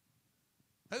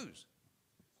 Whose?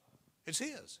 It's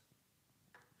his.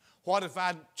 What if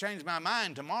I change my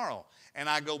mind tomorrow and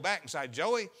I go back and say,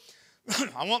 Joey,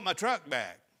 I want my truck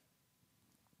back?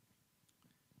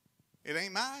 It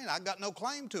ain't mine. I've got no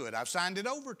claim to it. I've signed it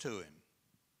over to him.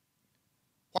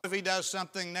 What if he does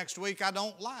something next week I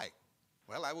don't like?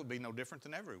 Well, that would be no different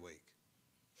than every week.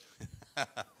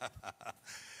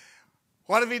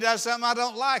 What if he does something I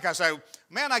don't like? I say,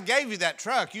 man, I gave you that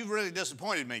truck. You've really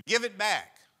disappointed me. Give it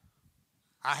back.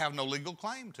 I have no legal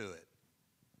claim to it.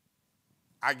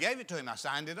 I gave it to him. I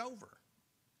signed it over.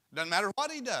 Doesn't matter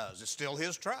what he does. It's still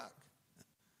his truck.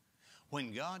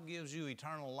 When God gives you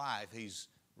eternal life, he's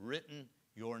written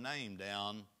your name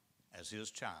down as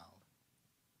his child.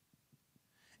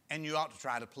 And you ought to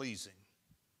try to please him.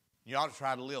 You ought to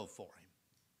try to live for him.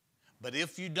 But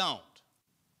if you don't,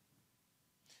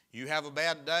 you have a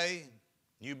bad day,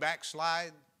 you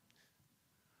backslide,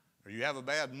 or you have a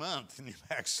bad month and you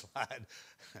backslide,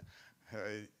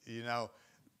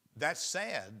 that's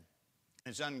sad.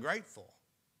 It's ungrateful.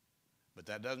 But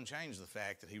that doesn't change the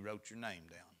fact that he wrote your name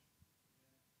down.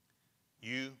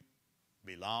 You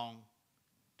belong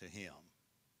to him,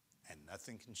 and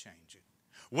nothing can change it.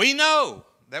 We know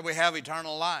that we have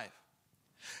eternal life.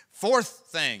 Fourth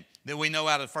thing that we know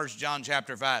out of 1 John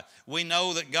chapter 5, we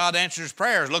know that God answers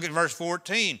prayers. Look at verse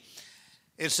 14.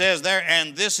 It says there,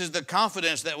 and this is the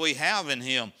confidence that we have in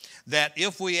him, that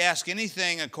if we ask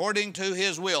anything according to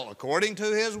his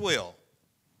will,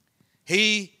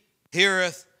 he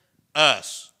heareth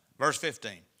us. Verse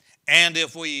 15. And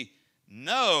if we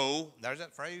know, there's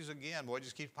that phrase again, boy, it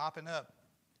just keeps popping up.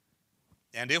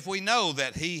 And if we know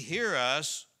that he hear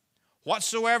us,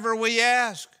 whatsoever we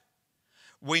ask,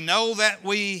 we know that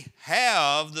we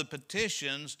have the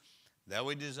petitions that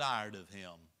we desired of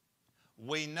him.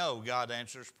 we know God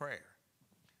answers prayer.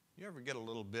 You ever get a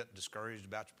little bit discouraged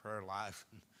about your prayer life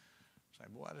and say,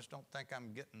 boy, I just don't think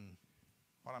I'm getting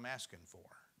what I'm asking for?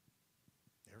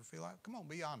 You ever feel like, come on,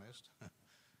 be honest.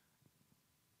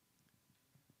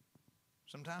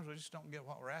 Sometimes we just don't get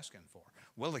what we're asking for.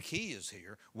 Well, the key is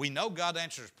here. We know God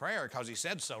answers prayer because he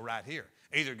said so right here.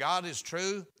 Either God is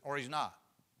true or he's not.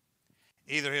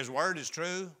 Either his word is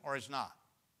true or it's not.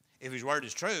 If his word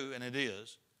is true, and it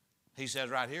is, he says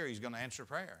right here he's going to answer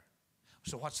prayer.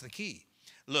 So what's the key?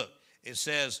 Look, it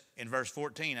says in verse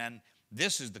 14, and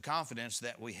this is the confidence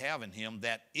that we have in him,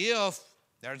 that if,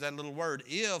 there's that little word,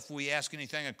 if we ask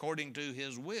anything according to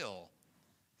his will,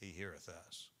 he heareth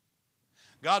us.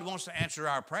 God wants to answer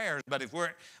our prayers, but if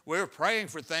we're praying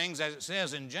for things, as it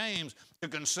says in James, to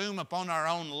consume upon our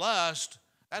own lust,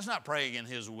 that's not praying in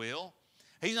his will.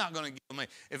 He's not going to give me,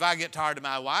 if I get tired of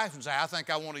my wife and say, I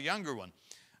think I want a younger one.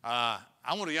 I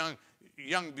want a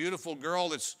young, beautiful girl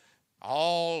that's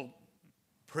all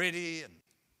pretty and,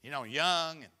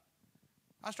 young. And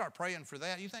I start praying for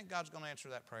that. You think God's going to answer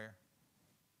that prayer?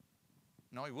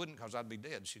 No, he wouldn't, because I'd be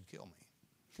dead. She'd kill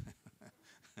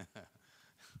me.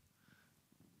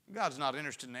 God's not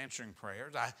interested in answering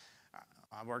prayers. I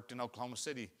worked in Oklahoma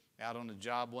City out on the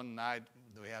job one night.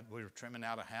 We were trimming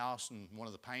out a house, and one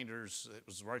of the painters that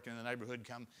was working in the neighborhood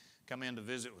come in to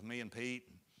visit with me and Pete.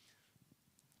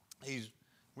 He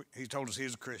told us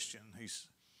he's a Christian.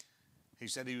 He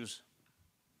said he was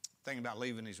thinking about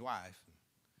leaving his wife.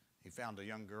 He found a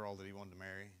young girl that he wanted to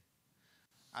marry.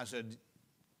 I said,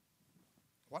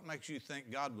 what makes you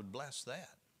think God would bless that?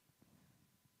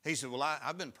 He said, well,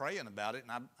 I've been praying about it,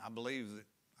 and I believe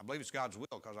it's God's will,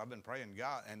 because I've been praying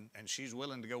God, and she's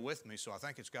willing to go with me, so I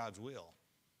think it's God's will.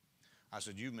 I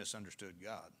said, you misunderstood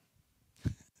God.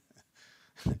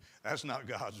 That's not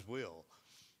God's will.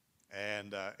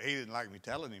 And he didn't like me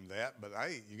telling him that, but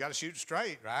hey, you got to shoot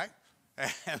straight, right?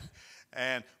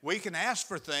 And we can ask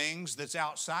for things that's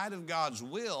outside of God's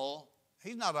will.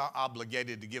 He's not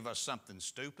obligated to give us something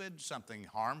stupid, something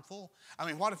harmful. I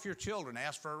mean, what if your children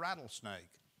ask for a rattlesnake?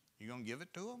 You going to give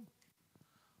it to them?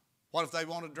 What if they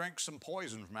want to drink some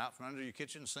poison from out from under your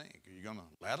kitchen sink? Are you going to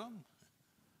let them?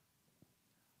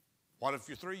 What if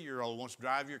your 3-year-old wants to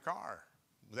drive your car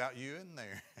without you in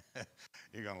there?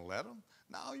 You're going to let them?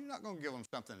 No, you're not going to give them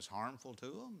something that's harmful to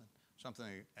them,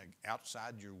 something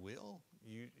outside your will.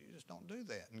 You just don't do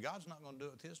that. And God's not going to do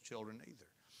it with his children either.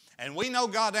 And we know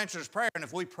God answers prayer, and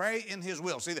if we pray in his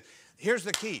will. See, here's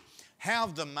the key.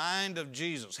 Have the mind of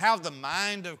Jesus. Have the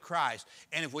mind of Christ.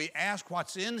 And if we ask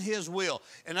what's in his will,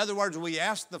 in other words, we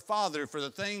ask the Father for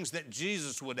the things that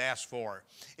Jesus would ask for.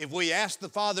 If we ask the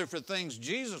Father for things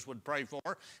Jesus would pray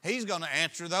for, he's going to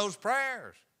answer those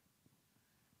prayers.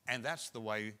 And that's the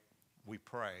way we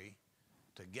pray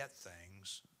to get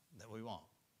things that we want.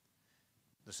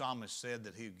 The psalmist said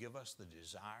that he would give us the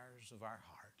desires of our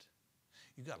heart.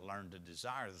 You've got to learn to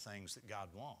desire the things that God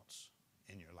wants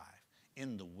in your life.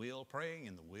 In the will, praying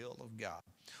in the will of God.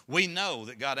 We know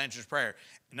that God answers prayer.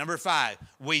 Number 5,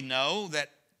 we know that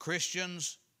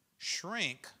Christians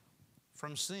shrink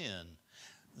from sin.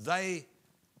 They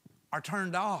are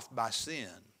turned off by sin.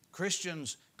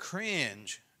 Christians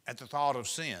cringe at the thought of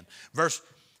sin. Verse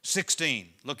 16,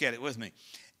 look at it with me.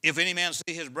 If any man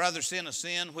see his brother sin a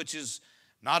sin which is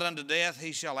not unto death,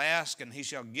 he shall ask, and he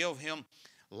shall give him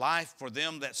life for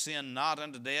them that sin not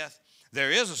unto death.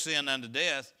 There is a sin unto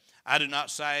death. I do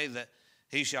not say that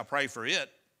he shall pray for it.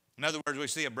 In other words, we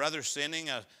see a brother sinning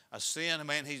a sin. I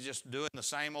mean, he's just doing the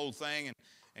same old thing,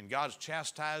 and God's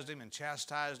chastised him and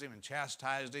chastised him and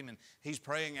chastised him, and he's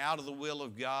praying out of the will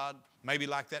of God, maybe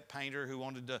like that painter who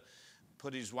wanted to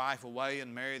put his wife away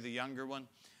and marry the younger one.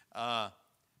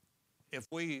 If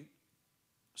we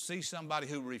see somebody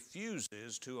who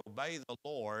refuses to obey the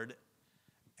Lord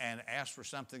and ask for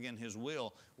something in his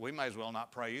will, we may as well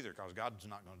not pray either, because God's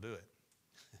not going to do it.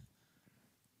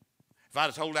 If I'd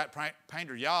have told that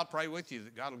painter, yeah, I'll pray with you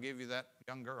that God will give you that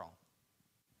young girl,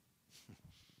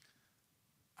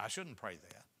 I shouldn't pray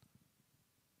that.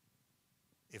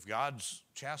 If God's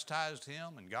chastised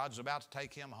him and God's about to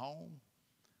take him home,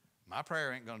 my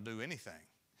prayer ain't going to do anything,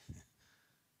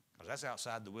 because that's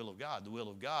outside the will of God. The will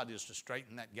of God is to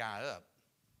straighten that guy up.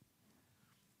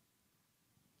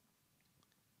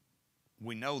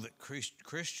 We know that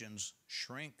Christians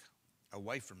shrink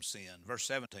away from sin. Verse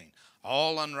 17,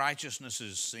 all unrighteousness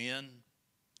is sin,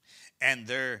 and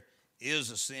there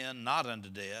is a sin not unto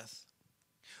death.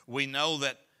 We know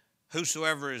that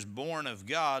whosoever is born of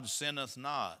God sinneth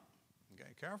not. Okay,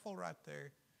 careful right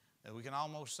there. That we can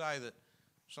almost say that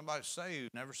somebody saved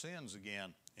never sins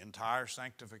again. Entire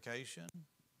sanctification.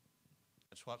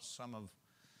 That's what some of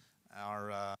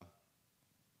our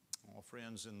All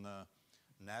friends in the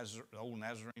old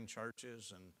Nazarene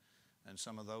churches and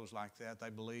some of those like that, they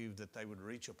believed that they would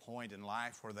reach a point in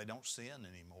life where they don't sin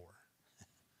anymore.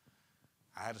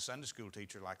 I had a Sunday school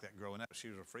teacher like that growing up. She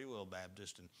was a Free Will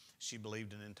Baptist, and she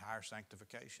believed in entire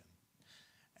sanctification.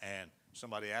 And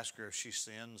somebody asked her if she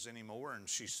sins anymore, and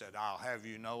she said, "I'll have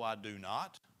you know I do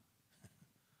not."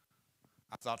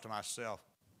 I thought to myself,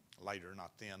 later,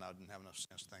 not then, I didn't have enough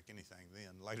sense to think anything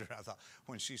then. Later, I thought,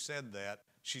 when she said that,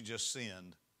 she just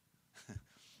sinned.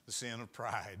 The sin of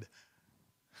pride.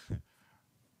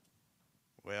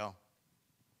 Well,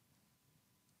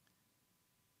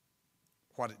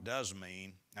 what it does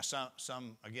mean, now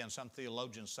some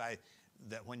theologians say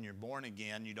that when you're born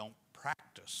again, you don't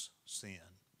practice sin.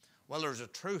 Well, there's a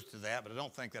truth to that, but I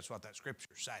don't think that's what that scripture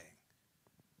is saying.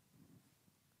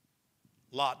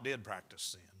 Lot did practice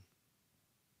sin,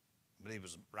 but he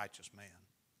was a righteous man.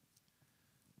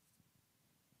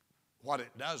 What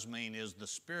it does mean is the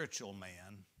spiritual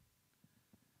man,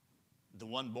 the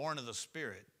one born of the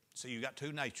Spirit. So you've got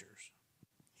two natures,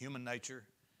 human nature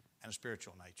and a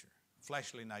spiritual nature.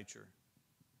 Fleshly nature,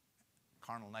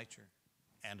 carnal nature,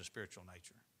 and a spiritual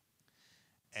nature.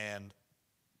 And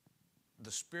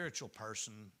the spiritual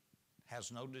person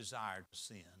has no desire to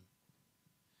sin.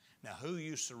 Now, who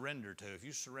you surrender to, if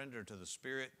you surrender to the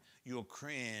Spirit, you'll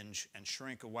cringe and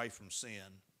shrink away from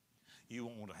sin. You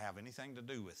won't want to have anything to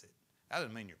do with it. That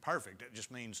doesn't mean you're perfect. It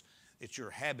just means it's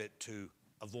your habit to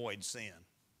avoid sin.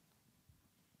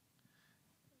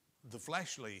 The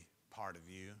fleshly part of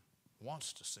you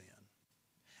wants to sin.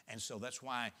 And so that's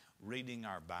why reading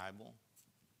our Bible,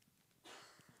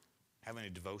 having a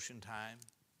devotion time,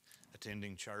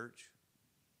 attending church,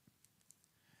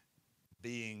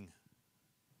 being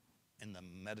in the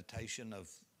meditation of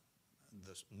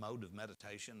this mode of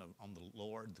meditation on the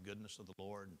Lord, the goodness of the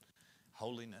Lord,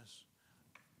 holiness,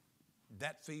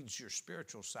 that feeds your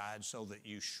spiritual side so that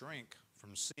you shrink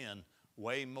from sin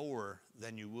way more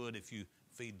than you would if you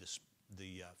feed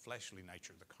the fleshly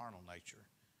nature, the carnal nature.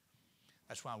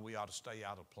 That's why we ought to stay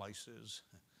out of places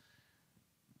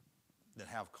that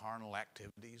have carnal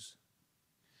activities,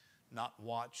 not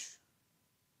watch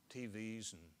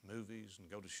TVs and movies and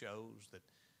go to shows that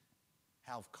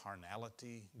have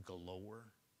carnality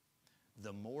galore.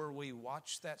 The more we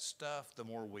watch that stuff, the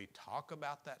more we talk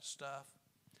about that stuff,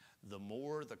 the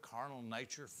more the carnal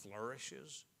nature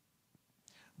flourishes.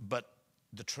 But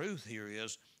the truth here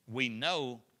is we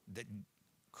know that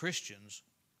Christians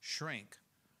shrink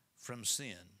from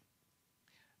sin.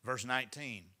 Verse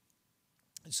 19,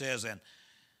 it says,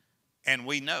 and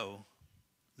we know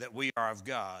that we are of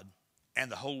God,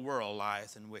 and the whole world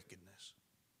lieth in wickedness.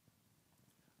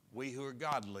 We who are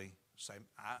godly say,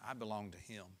 I belong to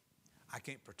Him. I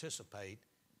can't participate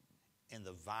in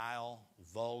the vile,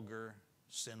 vulgar,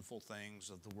 sinful things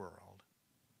of the world.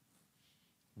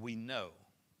 We know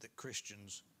that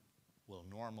Christians will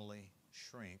normally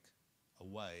shrink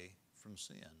away from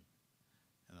sin.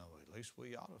 And at least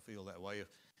we ought to feel that way.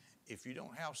 If you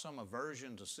don't have some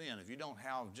aversion to sin, if you don't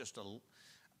have just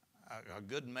a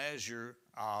good measure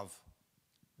of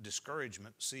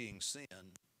discouragement seeing sin,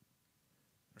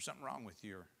 there's something wrong with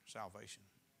your salvation.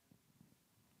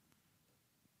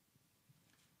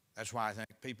 That's why I think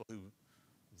people who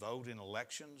vote in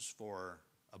elections for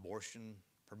abortion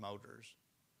promoters,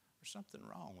 there's something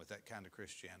wrong with that kind of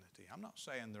Christianity. I'm not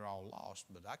saying they're all lost,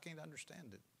 but I can't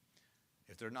understand it.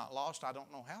 If they're not lost, I don't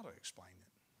know how to explain it.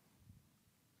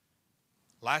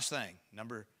 Last thing,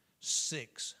 number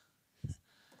 6.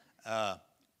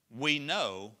 We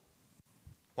know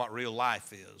what real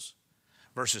life is.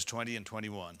 Verses 20 and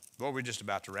 21. Well, we're just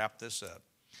about to wrap this up.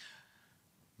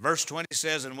 Verse 20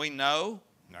 says, and we know,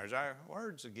 there's our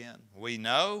words again, we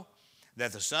know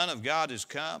that the Son of God is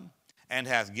come and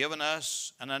hath given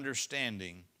us an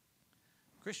understanding.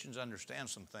 Christians understand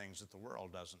some things that the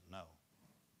world doesn't know.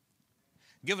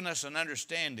 Given us an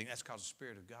understanding, that's because the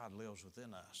Spirit of God lives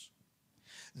within us,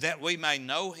 that we may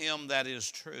know Him that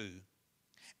is true,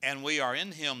 and we are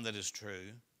in Him that is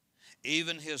true,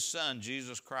 even His Son,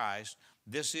 Jesus Christ.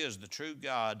 This is the true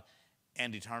God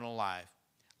and eternal life.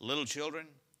 Little children,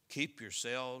 keep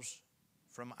yourselves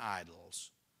from idols.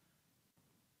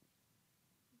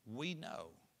 We know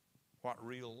what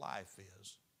real life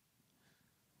is.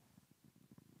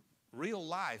 Real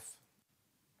life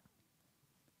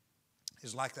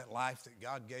is like that life that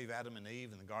God gave Adam and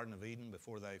Eve in the Garden of Eden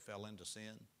before they fell into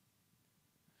sin.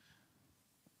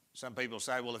 Some people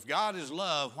say, well, if God is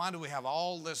love, why do we have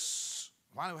all this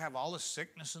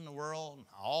sickness in the world, and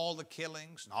all the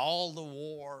killings, and all the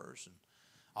wars, and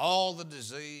all the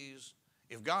disease?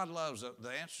 If God loves us, the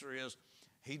answer is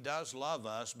He does love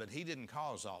us, but He didn't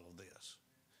cause all of this.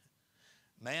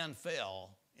 man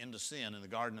fell into sin in the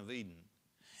Garden of Eden.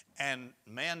 And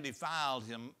man defiled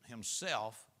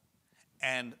himself.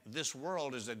 And this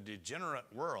world is a degenerate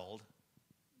world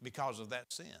because of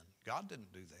that sin. God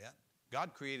didn't do that.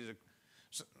 God created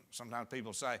sometimes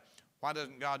people say, why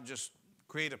doesn't God just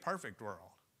create a perfect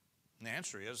world? And the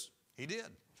answer is, He did.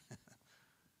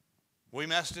 We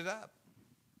messed it up.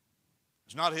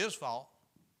 It's not His fault.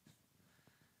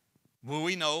 Well,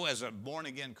 we know as a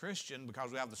born-again Christian,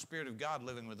 because we have the Spirit of God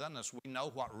living within us, we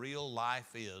know what real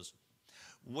life is.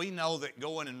 We know that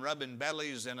going and rubbing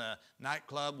bellies in a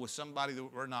nightclub with somebody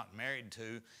that we're not married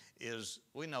to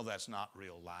we know that's not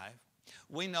real life.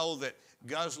 We know that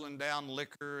guzzling down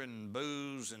liquor and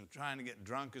booze and trying to get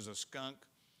drunk as a skunk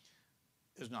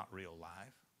is not real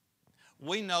life.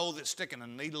 We know that sticking a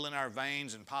needle in our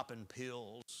veins and popping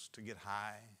pills to get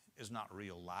high is not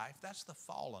real life. That's the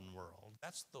fallen world.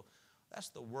 That's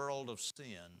the world of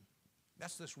sin.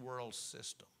 That's this world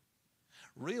system.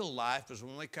 Real life is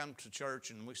when we come to church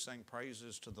and we sing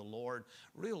praises to the Lord.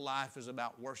 Real life is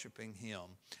about worshiping Him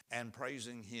and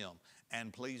praising Him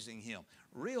and pleasing Him.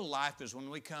 Real life is when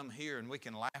we come here and we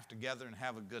can laugh together and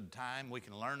have a good time. We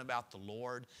can learn about the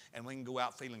Lord and we can go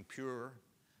out feeling pure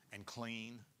and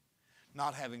clean,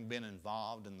 not having been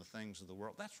involved in the things of the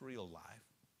world. That's real life.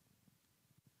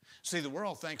 See, the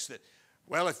world thinks that,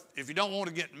 well, if you don't want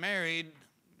to get married,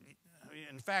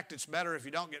 in fact, it's better if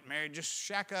you don't get married, just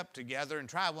shack up together and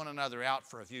try one another out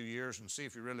for a few years and see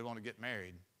if you really want to get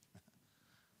married.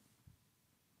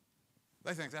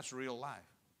 They think that's real life.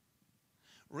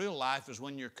 Real life is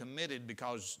when you're committed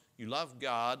because you love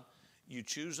God, you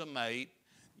choose a mate,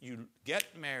 you get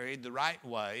married the right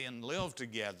way and live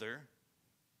together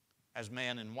as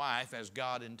man and wife as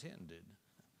God intended.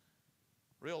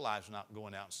 Real life's not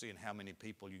going out and seeing how many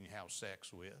people you can have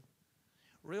sex with.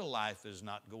 Real life is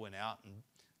not going out and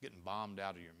getting bombed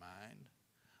out of your mind.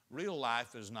 Real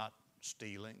life is not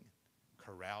stealing,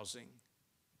 carousing.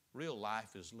 Real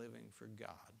life is living for God.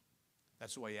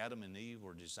 That's the way Adam and Eve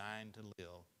were designed to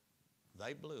live.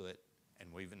 They blew it,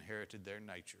 and we've inherited their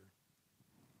nature.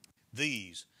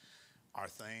 These are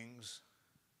things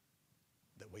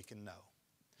that we can know.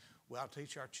 We ought to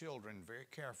teach our children very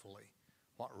carefully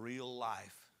what real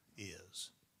life is.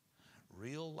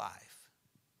 Real life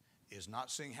is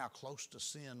not seeing how close to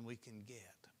sin we can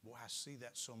get. Boy, I see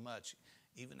that so much,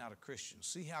 even out of Christians.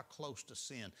 See how close to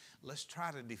sin. Let's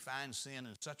try to define sin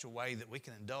in such a way that we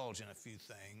can indulge in a few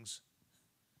things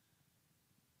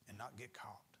and not get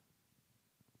caught.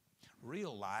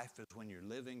 Real life is when you're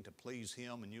living to please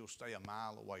Him and you'll stay a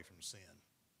mile away from sin.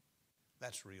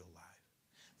 That's real life.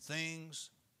 Things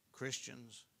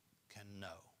Christians can know.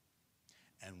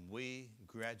 And we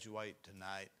graduate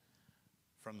tonight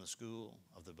from the school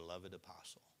of the beloved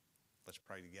apostle. Let's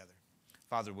pray together.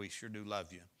 Father, we sure do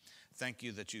love you. Thank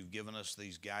you that you've given us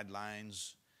these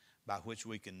guidelines by which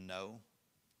we can know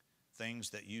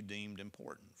things that you deemed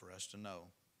important for us to know.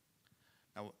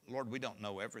 Now, Lord, we don't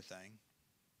know everything.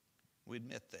 We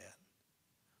admit that.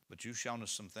 But you've shown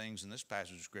us some things in this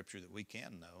passage of Scripture that we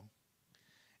can know.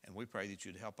 And we pray that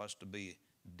you'd help us to be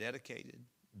dedicated,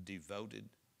 devoted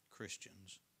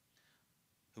Christians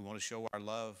who want to show our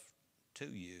love to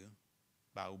you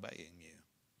by obeying you.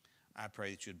 I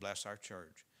pray that you'd bless our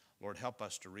church. Lord, help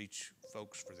us to reach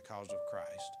folks for the cause of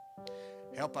Christ.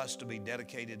 Help us to be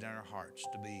dedicated in our hearts,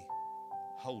 to be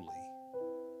holy.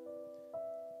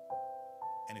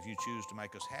 And if you choose to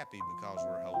make us happy because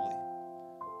we're holy,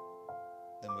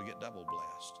 then we get double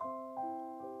blessed.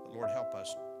 But Lord, help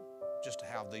us just to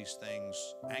have these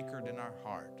things anchored in our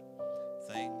heart,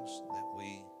 things that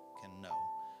we can know.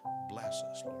 Bless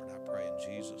us, Lord, I pray in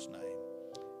Jesus' name.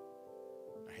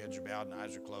 Our heads are bowed and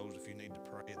eyes are closed. If you need to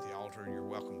pray at the altar, you're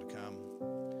welcome to come.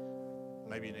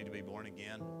 Maybe you need to be born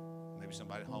again. Maybe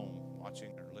somebody at home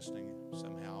watching or listening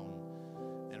somehow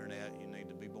on the internet, you need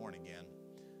to be born again.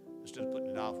 Instead of putting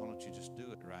it off, why don't you just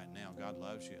do it right now? God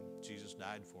loves you. Jesus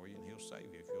died for you, and He'll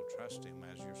save you if you'll trust Him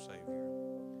as your Savior.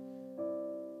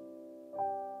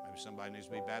 Maybe somebody needs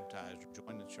to be baptized or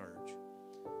join the church.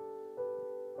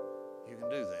 You can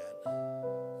do that.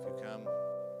 If you come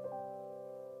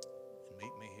and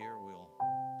meet me here, we'll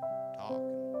talk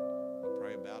and we'll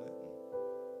pray about it,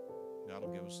 and God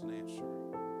will give us an answer.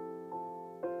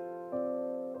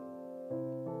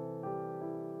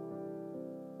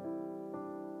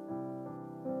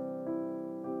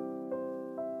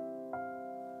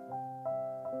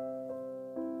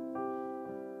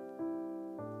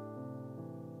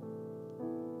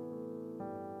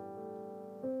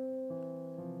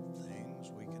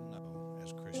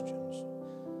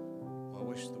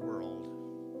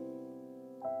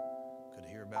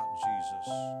 Jesus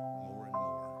more and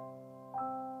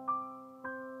more.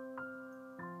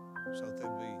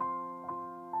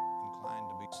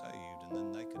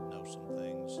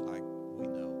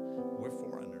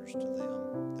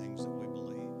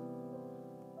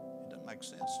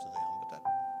 make sense to them, but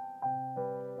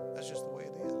that's just the way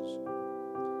it is.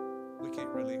 We can't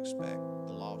really expect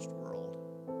the lost world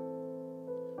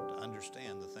to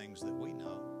understand the things that we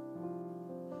know.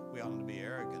 We oughtn't to be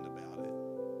arrogant about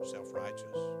it,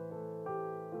 self-righteous.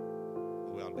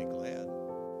 We ought to be glad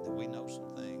that we know some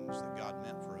things that God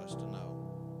meant for us to know.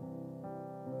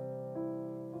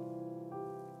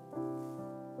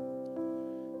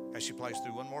 As she plays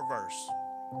through one more verse,